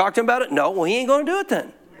job." Have you talked to Him about it? No. Well, He ain't going to do it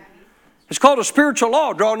then. It's called a spiritual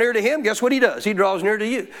law. Draw near to Him. Guess what He does? He draws near to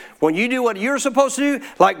you. When you do what you're supposed to do,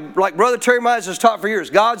 like Brother Terry Mize has taught for years,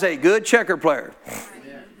 God's a good checker player.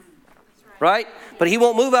 Right? But He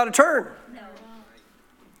won't move out of turn.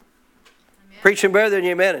 Preaching better than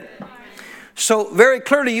you, amen. So very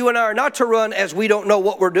clearly, you and I are not to run as we don't know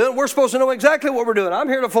what we're doing. We're supposed to know exactly what we're doing. I'm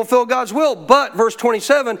here to fulfill God's will. But, verse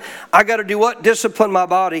 27, I got to do what? Discipline my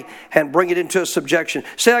body and bring it into a subjection.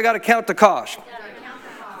 Say, I got to count the cost.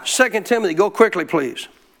 2 Timothy, go quickly, please.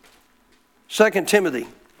 2 Timothy.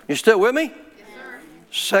 You still with me?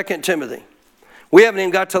 Yes, sir. 2 Timothy. We haven't even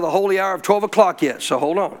got to the holy hour of 12 o'clock yet, so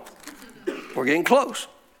hold on. We're getting close.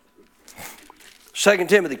 2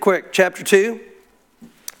 Timothy, quick, chapter 2.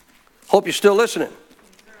 Hope you're still listening.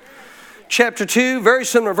 Chapter 2, very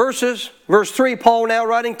similar verses. Verse 3, Paul now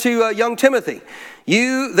writing to young Timothy.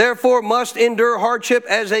 "You therefore must endure hardship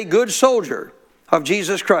as a good soldier of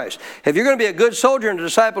Jesus Christ." If you're going to be a good soldier and a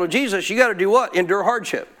disciple of Jesus, you got to do what? Endure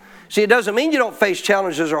hardship. See, it doesn't mean you don't face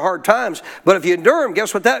challenges or hard times, but if you endure them,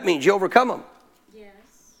 guess what that means? You overcome them.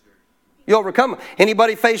 You overcome them.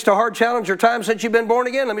 Anybody faced a hard challenge or time since you've been born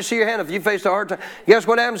again? Let me see your hand if you faced a hard time. Guess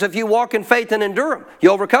what happens if you walk in faith and endure them?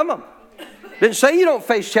 You overcome them. Didn't say you don't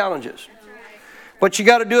face challenges. But you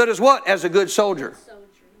got to do it as what? As a good soldier.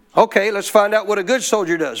 Okay, let's find out what a good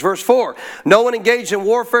soldier does. Verse 4, no one engaged in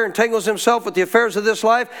warfare entangles himself with the affairs of this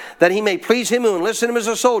life, that he may please him who enlisted him as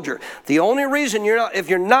a soldier. The only reason if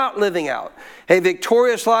you're not living out a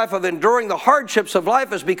victorious life of enduring the hardships of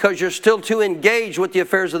life is because you're still too engaged with the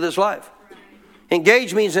affairs of this life.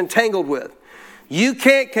 Engaged means entangled with. You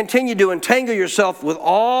can't continue to entangle yourself with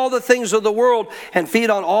all the things of the world and feed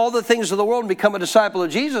on all the things of the world and become a disciple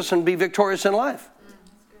of Jesus and be victorious in life.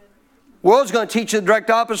 The world's going to teach you the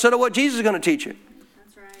direct opposite of what Jesus is going to teach you.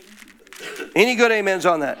 That's right. Any good amens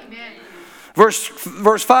on that? Amen.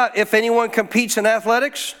 Verse 5, if anyone competes in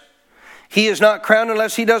athletics, he is not crowned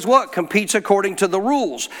unless he does what? Competes according to the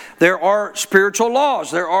rules. There are spiritual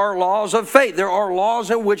laws. There are laws of faith. There are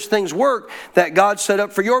laws in which things work that God set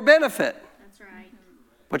up for your benefit. That's right.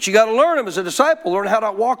 But you got to learn them as a disciple. Learn how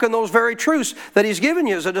to walk in those very truths that he's given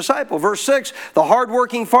you as a disciple. Verse 6, the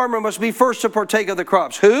hardworking farmer must be first to partake of the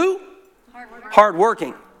crops. Who?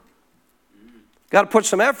 Hardworking. Got to put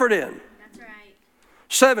some effort in. That's right.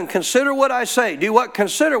 7, consider what I say. Do what?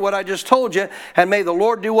 Consider what I just told you, and may the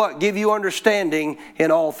Lord do what? Give you understanding in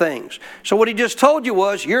all things. So what he just told you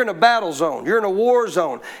was, you're in a battle zone. You're in a war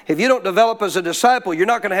zone. If you don't develop as a disciple, you're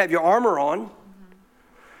not going to have your armor on.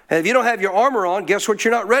 And if you don't have your armor on, guess what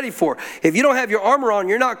you're not ready for? If you don't have your armor on,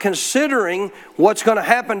 you're not considering what's going to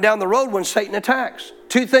happen down the road when Satan attacks.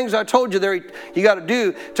 2 things I told you there you got to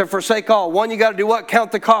do to forsake all. 1, you got to do what?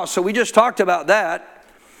 Count the cost. So we just talked about that.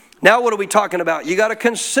 Now what are we talking about? You got to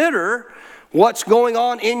consider what's going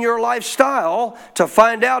on in your lifestyle to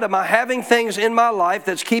find out, am I having things in my life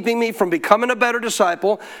that's keeping me from becoming a better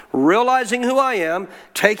disciple, realizing who I am,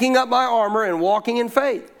 taking up my armor, and walking in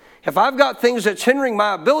faith. If I've got things that's hindering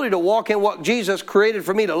my ability to walk in what Jesus created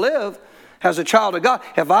for me to live as a child of God,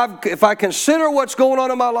 if I consider what's going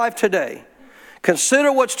on in my life today,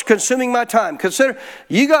 consider what's consuming my time,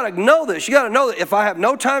 you got to know this. You got to know that if I have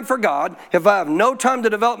no time for God, if I have no time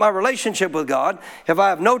to develop my relationship with God, if I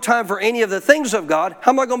have no time for any of the things of God,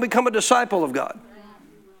 how am I going to become a disciple of God?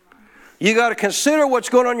 You got to consider what's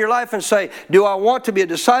going on in your life and say, do I want to be a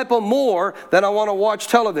disciple more than I want to watch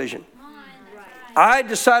television? I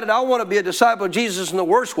decided I want to be a disciple of Jesus in the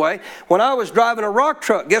worst way. When I was driving a rock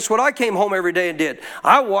truck, guess what I came home every day and did?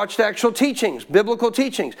 I watched actual teachings, biblical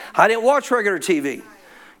teachings. I didn't watch regular TV.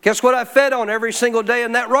 Guess what I fed on every single day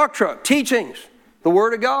in that rock truck? Teachings, the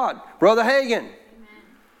Word of God, Brother Hagin,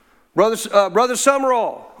 Brother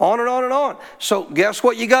Summerall, on and on and on. So guess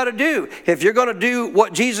what you got to do? If you're going to do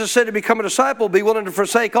what Jesus said to become a disciple, be willing to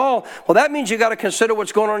forsake all, well, that means you got to consider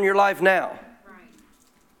what's going on in your life now.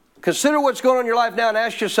 Consider what's going on in your life now and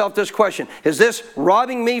ask yourself this question. Is this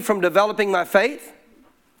robbing me from developing my faith?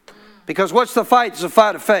 Because what's the fight? It's a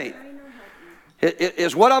fight of faith.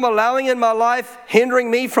 Is what I'm allowing in my life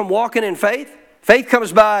hindering me from walking in faith? Faith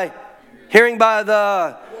comes by hearing by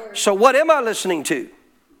the... So what am I listening to?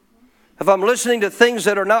 If I'm listening to things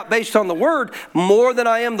that are not based on the Word more than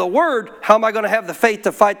I am the Word, how am I going to have the faith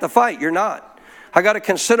to fight the fight? You're not. I got to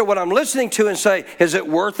consider what I'm listening to and say, is it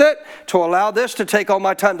worth it to allow this to take all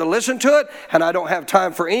my time to listen to it? And I don't have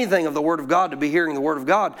time for anything of the Word of God to be hearing the Word of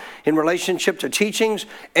God in relationship to teachings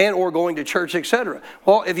and or going to church, etc.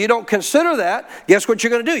 Well, if you don't consider that, guess what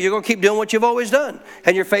you're going to do? You're going to keep doing what you've always done.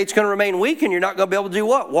 And your faith's going to remain weak and you're not going to be able to do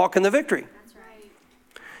what? Walk in the victory. That's right.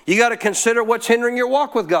 You got to consider what's hindering your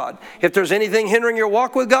walk with God. If there's anything hindering your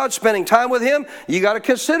walk with God, spending time with Him, you got to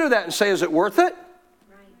consider that and say, is it worth it?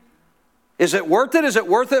 Is it worth it? Is it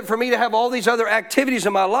worth it for me to have all these other activities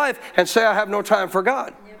in my life and say I have no time for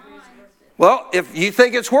God? Well, if you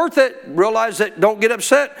think it's worth it, realize that don't get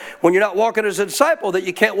upset when you're not walking as a disciple, that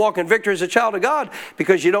you can't walk in victory as a child of God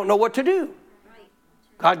because you don't know what to do.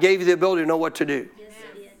 God gave you the ability to know what to do.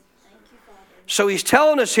 So He's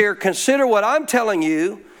telling us here, consider what I'm telling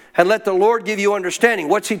you and let the Lord give you understanding.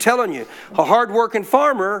 What's He telling you? A hard-working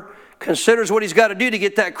farmer considers what he's got to do to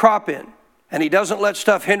get that crop in. And he doesn't let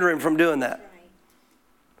stuff hinder him from doing that.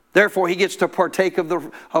 Therefore, he gets to partake of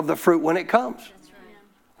the fruit when it comes.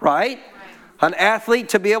 Right? An athlete,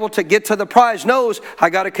 to be able to get to the prize, knows I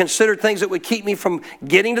got to consider things that would keep me from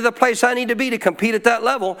getting to the place I need to be to compete at that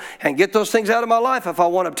level and get those things out of my life if I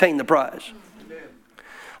want to obtain the prize.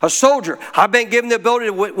 A soldier, I've been given the ability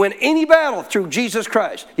to win any battle through Jesus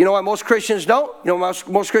Christ. You know why most Christians don't? You know why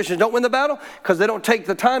most Christians don't win the battle? Because they don't take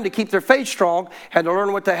the time to keep their faith strong and to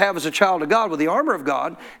learn what they have as a child of God with the armor of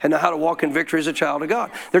God and know how to walk in victory as a child of God.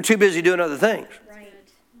 They're too busy doing other things.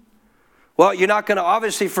 Well, you're not going to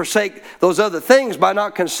obviously forsake those other things by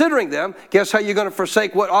not considering them. Guess how you're going to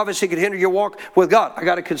forsake what obviously could hinder your walk with God? I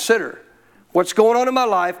got to consider What's going on in my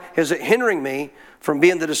life? Is it hindering me from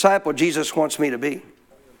being the disciple Jesus wants me to be?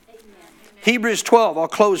 Amen. Hebrews 12. I'll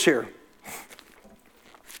close here.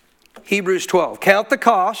 Hebrews 12. Count the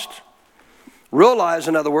cost. Realize,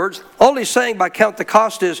 in other words, all he's saying by count the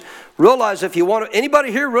cost is realize if you want to.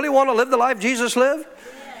 Anybody here really want to live the life Jesus lived?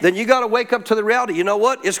 Yes. Then you got to wake up to the reality. You know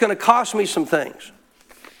what? It's going to cost me some things.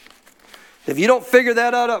 If you don't figure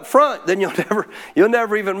that out up front, then you'll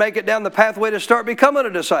never even make it down the pathway to start becoming a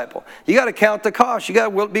disciple. You got to count the cost. You got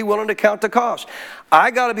to be willing to count the cost. I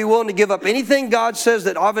got to be willing to give up anything God says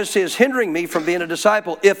that obviously is hindering me from being a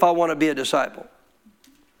disciple if I want to be a disciple.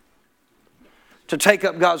 To take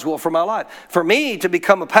up God's will for my life. For me to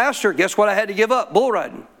become a pastor, guess what I had to give up? Bull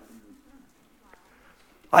riding.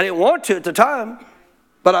 I didn't want to at the time.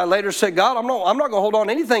 But I later said, God, I'm not going to hold on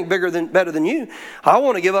to anything better than you. I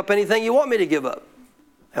want to give up anything you want me to give up.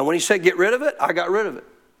 And when he said get rid of it, I got rid of it.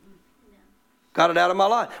 Got it out of my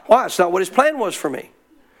life. Why? It's not what his plan was for me.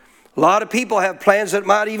 A lot of people have plans that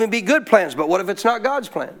might even be good plans, but what if it's not God's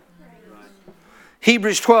plan?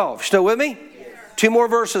 Hebrews 12. Still with me? Two more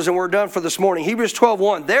verses and we're done for this morning. Hebrews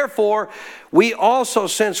 12:1. Therefore, we also,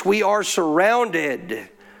 since we are surrounded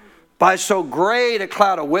by so great a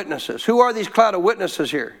cloud of witnesses. Who are these cloud of witnesses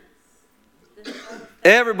here?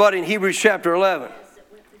 Everybody in Hebrews chapter 11.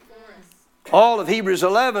 All of Hebrews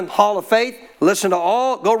 11, Hall of Faith. Listen to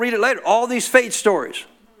all, go read it later. All these faith stories.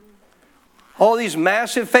 All these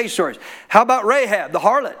massive faith stories. How about Rahab, the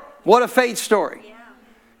harlot? What a faith story.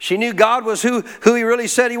 She knew God was who he really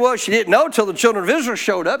said he was. She didn't know until the children of Israel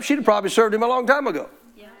showed up. She'd have probably served him a long time ago.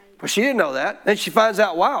 But she didn't know that. Then she finds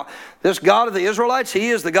out, wow, this God of the Israelites,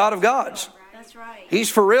 he is the God of gods. That's right.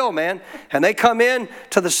 He's for real, man. And they come in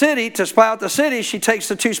to the city to spy out the city. She takes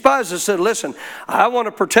the two spies and said, listen, I want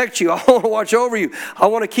to protect you. I want to watch over you. I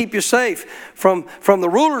want to keep you safe from the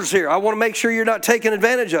rulers here. I want to make sure you're not taken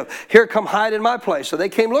advantage of. Here, come hide in my place. So they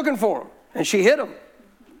came looking for him. And she hid him.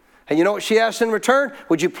 And you know what she asked in return?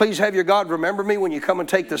 Would you please have your God remember me when you come and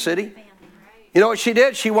take the city? You know what she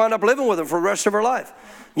did? She wound up living with him for the rest of her life.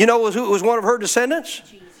 You know who was one of her descendants?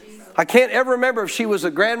 I can't ever remember if she was a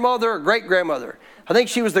grandmother or great-grandmother. I think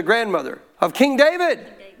she was the grandmother of King David.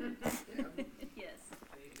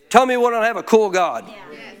 Tell me we don't have a cool God.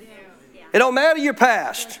 It don't matter your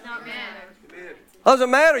past. Doesn't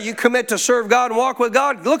matter. You commit to serve God and walk with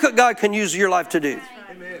God. Look what God can use your life to do.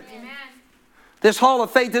 This hall of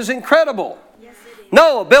faith is incredible.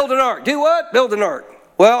 Noah, build an ark. Do what? Build an ark.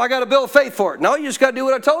 Well, I got to build faith for it. No, you just got to do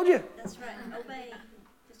what I told you. That's right. Obey.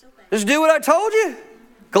 Just do what I told you.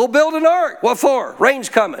 Go build an ark. What for? Rain's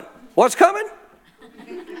coming. What's coming?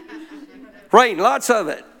 Rain, lots of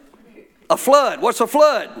it. A flood. What's a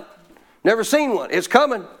flood? Never seen one. It's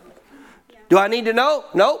coming. Do I need to know?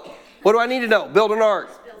 Nope. What do I need to know? Build an ark.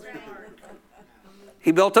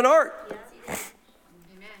 He built an ark.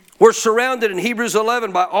 We're surrounded in Hebrews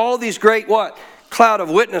 11 by all these great what? Cloud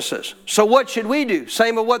of witnesses. So what should we do?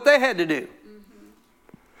 Same of what they had to do.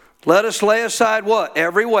 Let us lay aside what?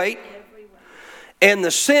 Every weight. And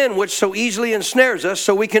the sin which so easily ensnares us,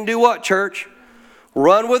 so we can do what, church?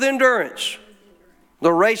 Run with endurance.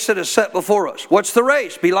 The race that is set before us. What's the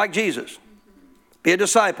race? Be like Jesus. Be a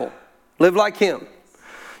disciple. Live like him.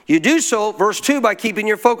 You do so, verse 2, by keeping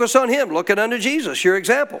your focus on him. Looking unto Jesus, your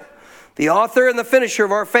example. The author and the finisher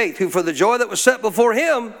of our faith, who for the joy that was set before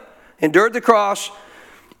him, endured the cross,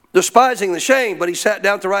 despising the shame, but he sat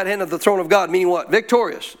down at the right hand of the throne of God, meaning what?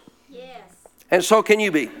 Victorious. Yes. And so can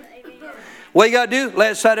you be. What you got to do? Lay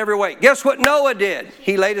aside every weight. Guess what Noah did?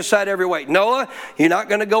 He laid aside every weight. Noah, you're not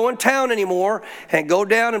going to go in town anymore and go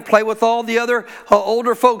down and play with all the other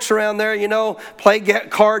older folks around there, you know, play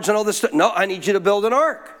cards and all this stuff. No, I need you to build an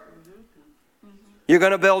ark. You're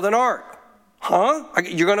going to build an ark. Huh?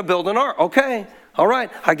 You're going to build an ark. Okay. All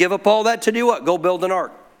right. I give up all that to do what? Go build an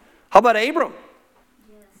ark. How about Abram?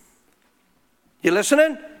 Yes. You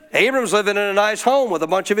listening? Abram's living in a nice home with a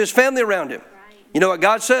bunch of his family around him. Right. You know what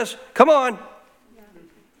God says? Come on.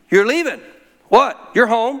 You're leaving. What? Your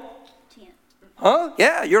home. Tent. Huh?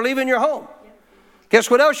 Yeah, you're leaving your home.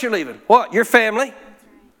 Guess what else you're leaving? What? Your family.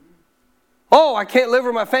 Oh, I can't live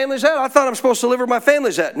where my family's at? I thought I'm supposed to live where my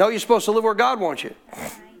family's at. No, you're supposed to live where God wants you.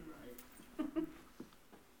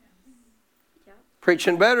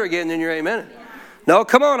 Preaching better again than your amen. No,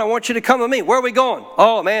 come on, I want you to come with me. Where are we going?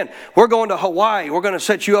 Oh, man, we're going to Hawaii. We're going to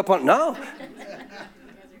set you up on... No.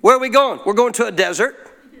 Where are we going? We're going to a desert.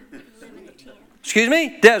 Excuse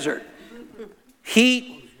me? Desert.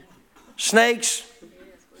 Heat. Snakes.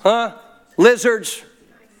 Lizards.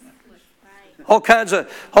 All kinds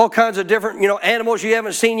of different, animals you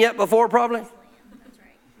haven't seen yet before probably.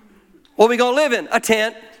 What are we going to live in? A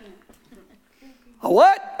tent. A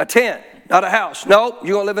what? A tent. Not a house. No,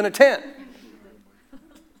 you're going to live in a tent.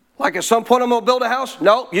 Like at some point I'm going to build a house?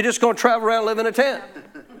 No, you're just going to travel around and live in a tent.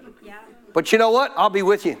 Yeah. But you know what? I'll be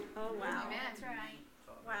with you. Oh, wow. That's right.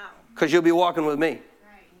 Wow. Because you'll be walking with me. Right.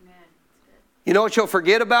 Amen. You know what you'll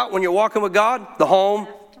forget about when you're walking with God? The home,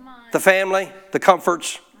 Come on. the family, the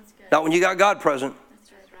comforts. That's good. Not when you got God present.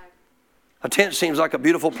 That's right. A tent seems like a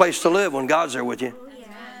beautiful place to live when God's there with you. Oh,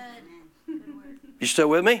 yeah. You still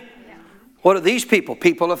with me? What are these people?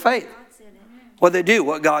 People of faith. What they do,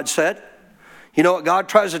 what God said. You know what God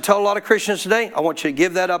tries to tell a lot of Christians today? I want you to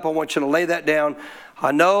give that up. I want you to lay that down.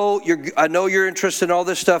 I know you're interested in all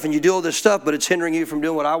this stuff and you do all this stuff, but it's hindering you from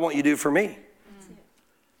doing what I want you to do for me.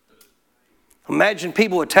 Imagine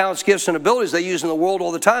people with talents, gifts, and abilities they use in the world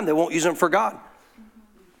all the time. They won't use them for God.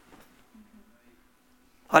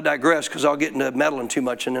 I digress because I'll get into meddling too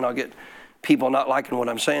much and then I'll get people not liking what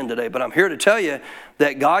I'm saying today. But I'm here to tell you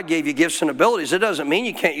that God gave you gifts and abilities. It doesn't mean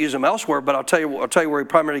you can't use them elsewhere, but I'll tell you where He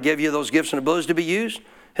primarily gave you those gifts and abilities to be used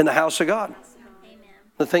in the house of God. Amen.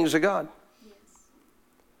 The things of God.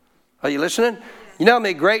 Are you listening? You know how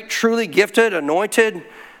many great, truly gifted, anointed,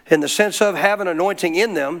 in the sense of having anointing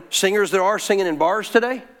in them, singers that are singing in bars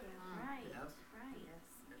today?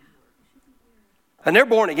 And they're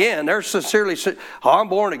born again. They're sincerely, I'm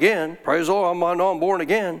born again. Praise the Lord, I know I'm born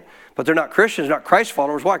again. But they're not Christians, not Christ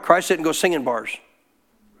followers. Why? Christ didn't go sing in bars.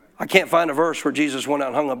 I can't find a verse where Jesus went out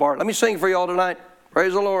and hung a bar. Let me sing for you all tonight.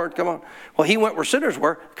 Praise the Lord. Come on. Well, He went where sinners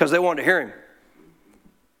were because they wanted to hear Him.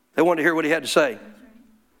 They wanted to hear what He had to say.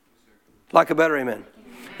 Like a better amen.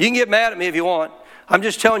 You can get mad at me if you want. I'm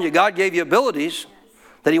just telling you, God gave you abilities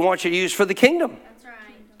that He wants you to use for the kingdom. That's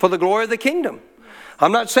right. For the glory of the kingdom.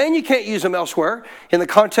 I'm not saying you can't use them elsewhere in the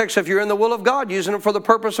context if you're in the will of God, using them for the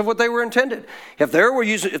purpose of what they were intended. If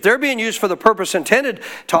they're being used for the purpose intended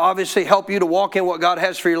to obviously help you to walk in what God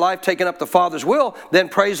has for your life, taking up the Father's will, then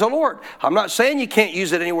praise the Lord. I'm not saying you can't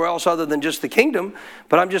use it anywhere else other than just the kingdom,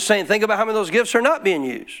 but I'm just saying think about how many of those gifts are not being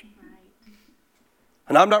used.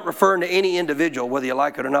 And I'm not referring to any individual, whether you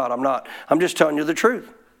like it or not. I'm not. I'm just telling you the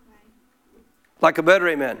truth. Like a better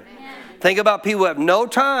amen. Think about people who have no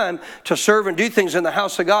time to serve and do things in the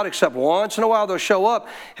house of God except once in a while they'll show up,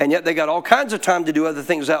 and yet they got all kinds of time to do other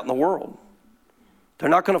things out in the world. They're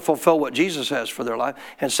not going to fulfill what Jesus has for their life,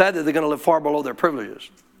 and sadly they're going to live far below their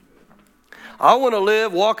privileges. I want to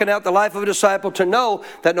live walking out the life of a disciple to know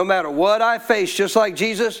that no matter what I face, just like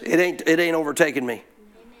Jesus, it ain't overtaking me.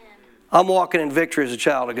 I'm walking in victory as a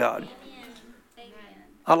child of God.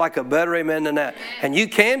 I like a better amen than that. And you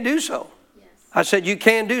can do so. I said you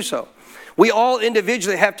can do so. We all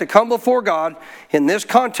individually have to come before God in this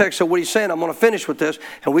context of what He's saying. I'm going to finish with this.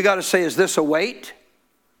 And we got to say, is this a weight?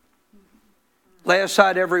 Lay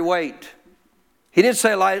aside every weight. He didn't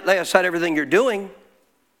say lay aside everything you're doing.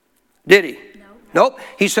 Did He? Nope.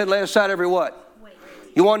 He said lay aside every what?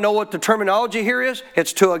 You want to know what the terminology here is?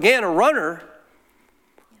 It's to, again, a runner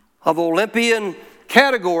of Olympian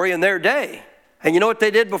category in their day. And you know what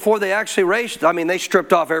they did before they actually raced? I mean, they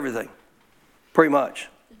stripped off everything. Pretty much.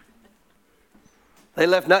 They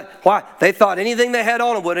left why? They thought anything they had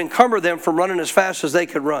on them would encumber them from running as fast as they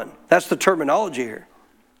could run. That's the terminology here.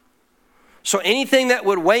 So anything that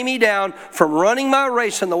would weigh me down from running my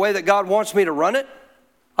race in the way that God wants me to run it,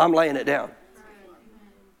 I'm laying it down.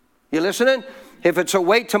 You listening? If it's a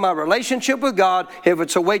weight to my relationship with God, if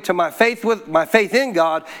it's a weight to my faith in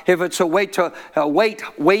God, if it's a weight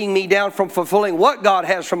weighing me down from fulfilling what God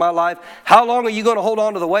has for my life, how long are you going to hold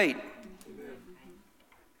on to the weight?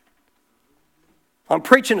 I'm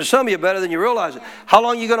preaching to some of you better than you realize it. How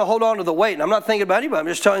long are you going to hold on to the weight? And I'm not thinking about anybody. I'm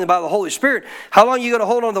just telling you about the Holy Spirit. How long are you going to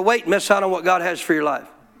hold on to the weight and miss out on what God has for your life?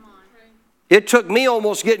 It took me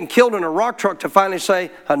almost getting killed in a rock truck to finally say,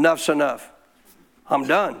 enough's enough. I'm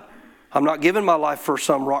done. I'm not giving my life for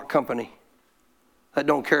some rock company that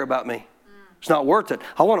don't care about me. It's not worth it.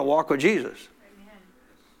 I want to walk with Jesus.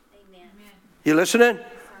 Amen. You listening?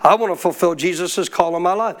 I want to fulfill Jesus' call on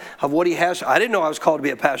my life of what He has. I didn't know I was called to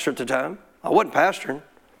be a pastor at the time. I wasn't pastoring.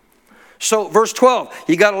 So verse 12,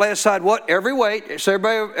 you got to lay aside what? Every weight. So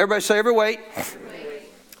everybody say every weight.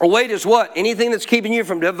 A weight is what? Anything that's keeping you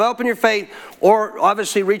from developing your faith or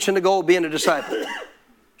obviously reaching the goal of being a disciple.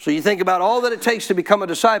 So you think about all that it takes to become a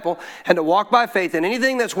disciple and to walk by faith, and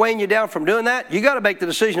anything that's weighing you down from doing that, you got to make the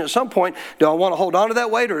decision at some point, do I want to hold on to that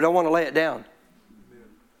weight or do I want to lay it down?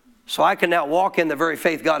 So I can now walk in the very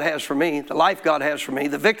faith God has for me, the life God has for me,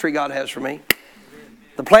 the victory God has for me,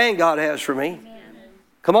 the plan God has for me.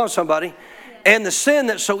 Come on, somebody. And the sin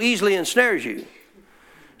that so easily ensnares you.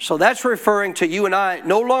 So that's referring to you and I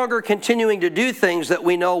no longer continuing to do things that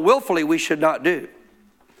we know willfully we should not do.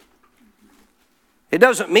 It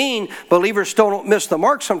doesn't mean believers still don't miss the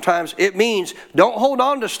mark sometimes. It means don't hold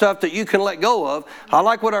on to stuff that you can let go of. I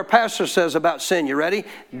like what our pastor says about sin. You ready?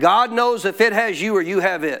 God knows if it has you or you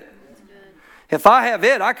have it. If I have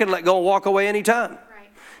it, I can let go and walk away anytime.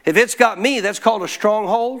 If it's got me, that's called a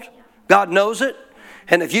stronghold. God knows it.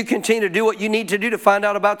 And if you continue to do what you need to do to find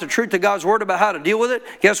out about the truth of God's Word about how to deal with it,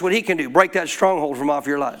 guess what He can do? Break that stronghold from off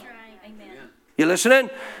your life. You listening?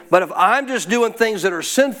 But if I'm just doing things that are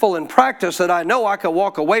sinful in practice that I know I can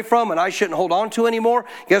walk away from and I shouldn't hold on to anymore,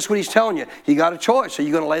 guess what He's telling you? You got a choice. Are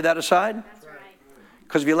you going to lay that aside?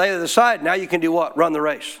 Because if you lay that aside, now you can do what? Run the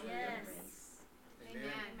race.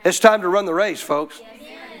 It's time to run the race, folks.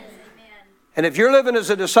 And if you're living as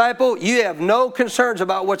a disciple, you have no concerns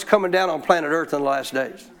about what's coming down on planet Earth in the last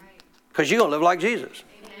days. Because you're going to live like Jesus.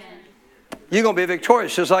 You're going to be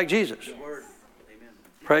victorious just like Jesus.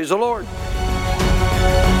 Praise the Lord.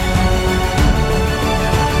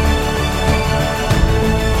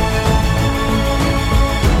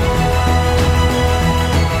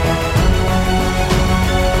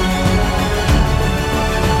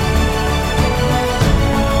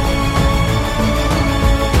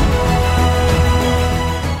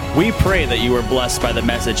 We pray that you were blessed by the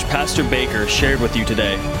message Pastor Baker shared with you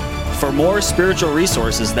today. For more spiritual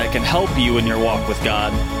resources that can help you in your walk with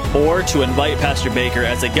God, or to invite Pastor Baker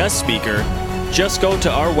as a guest speaker, just go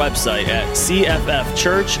to our website at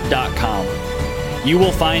cffchurch.com. You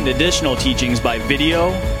will find additional teachings by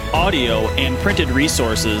video, audio, and printed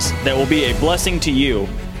resources that will be a blessing to you.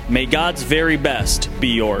 May God's very best be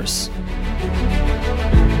yours.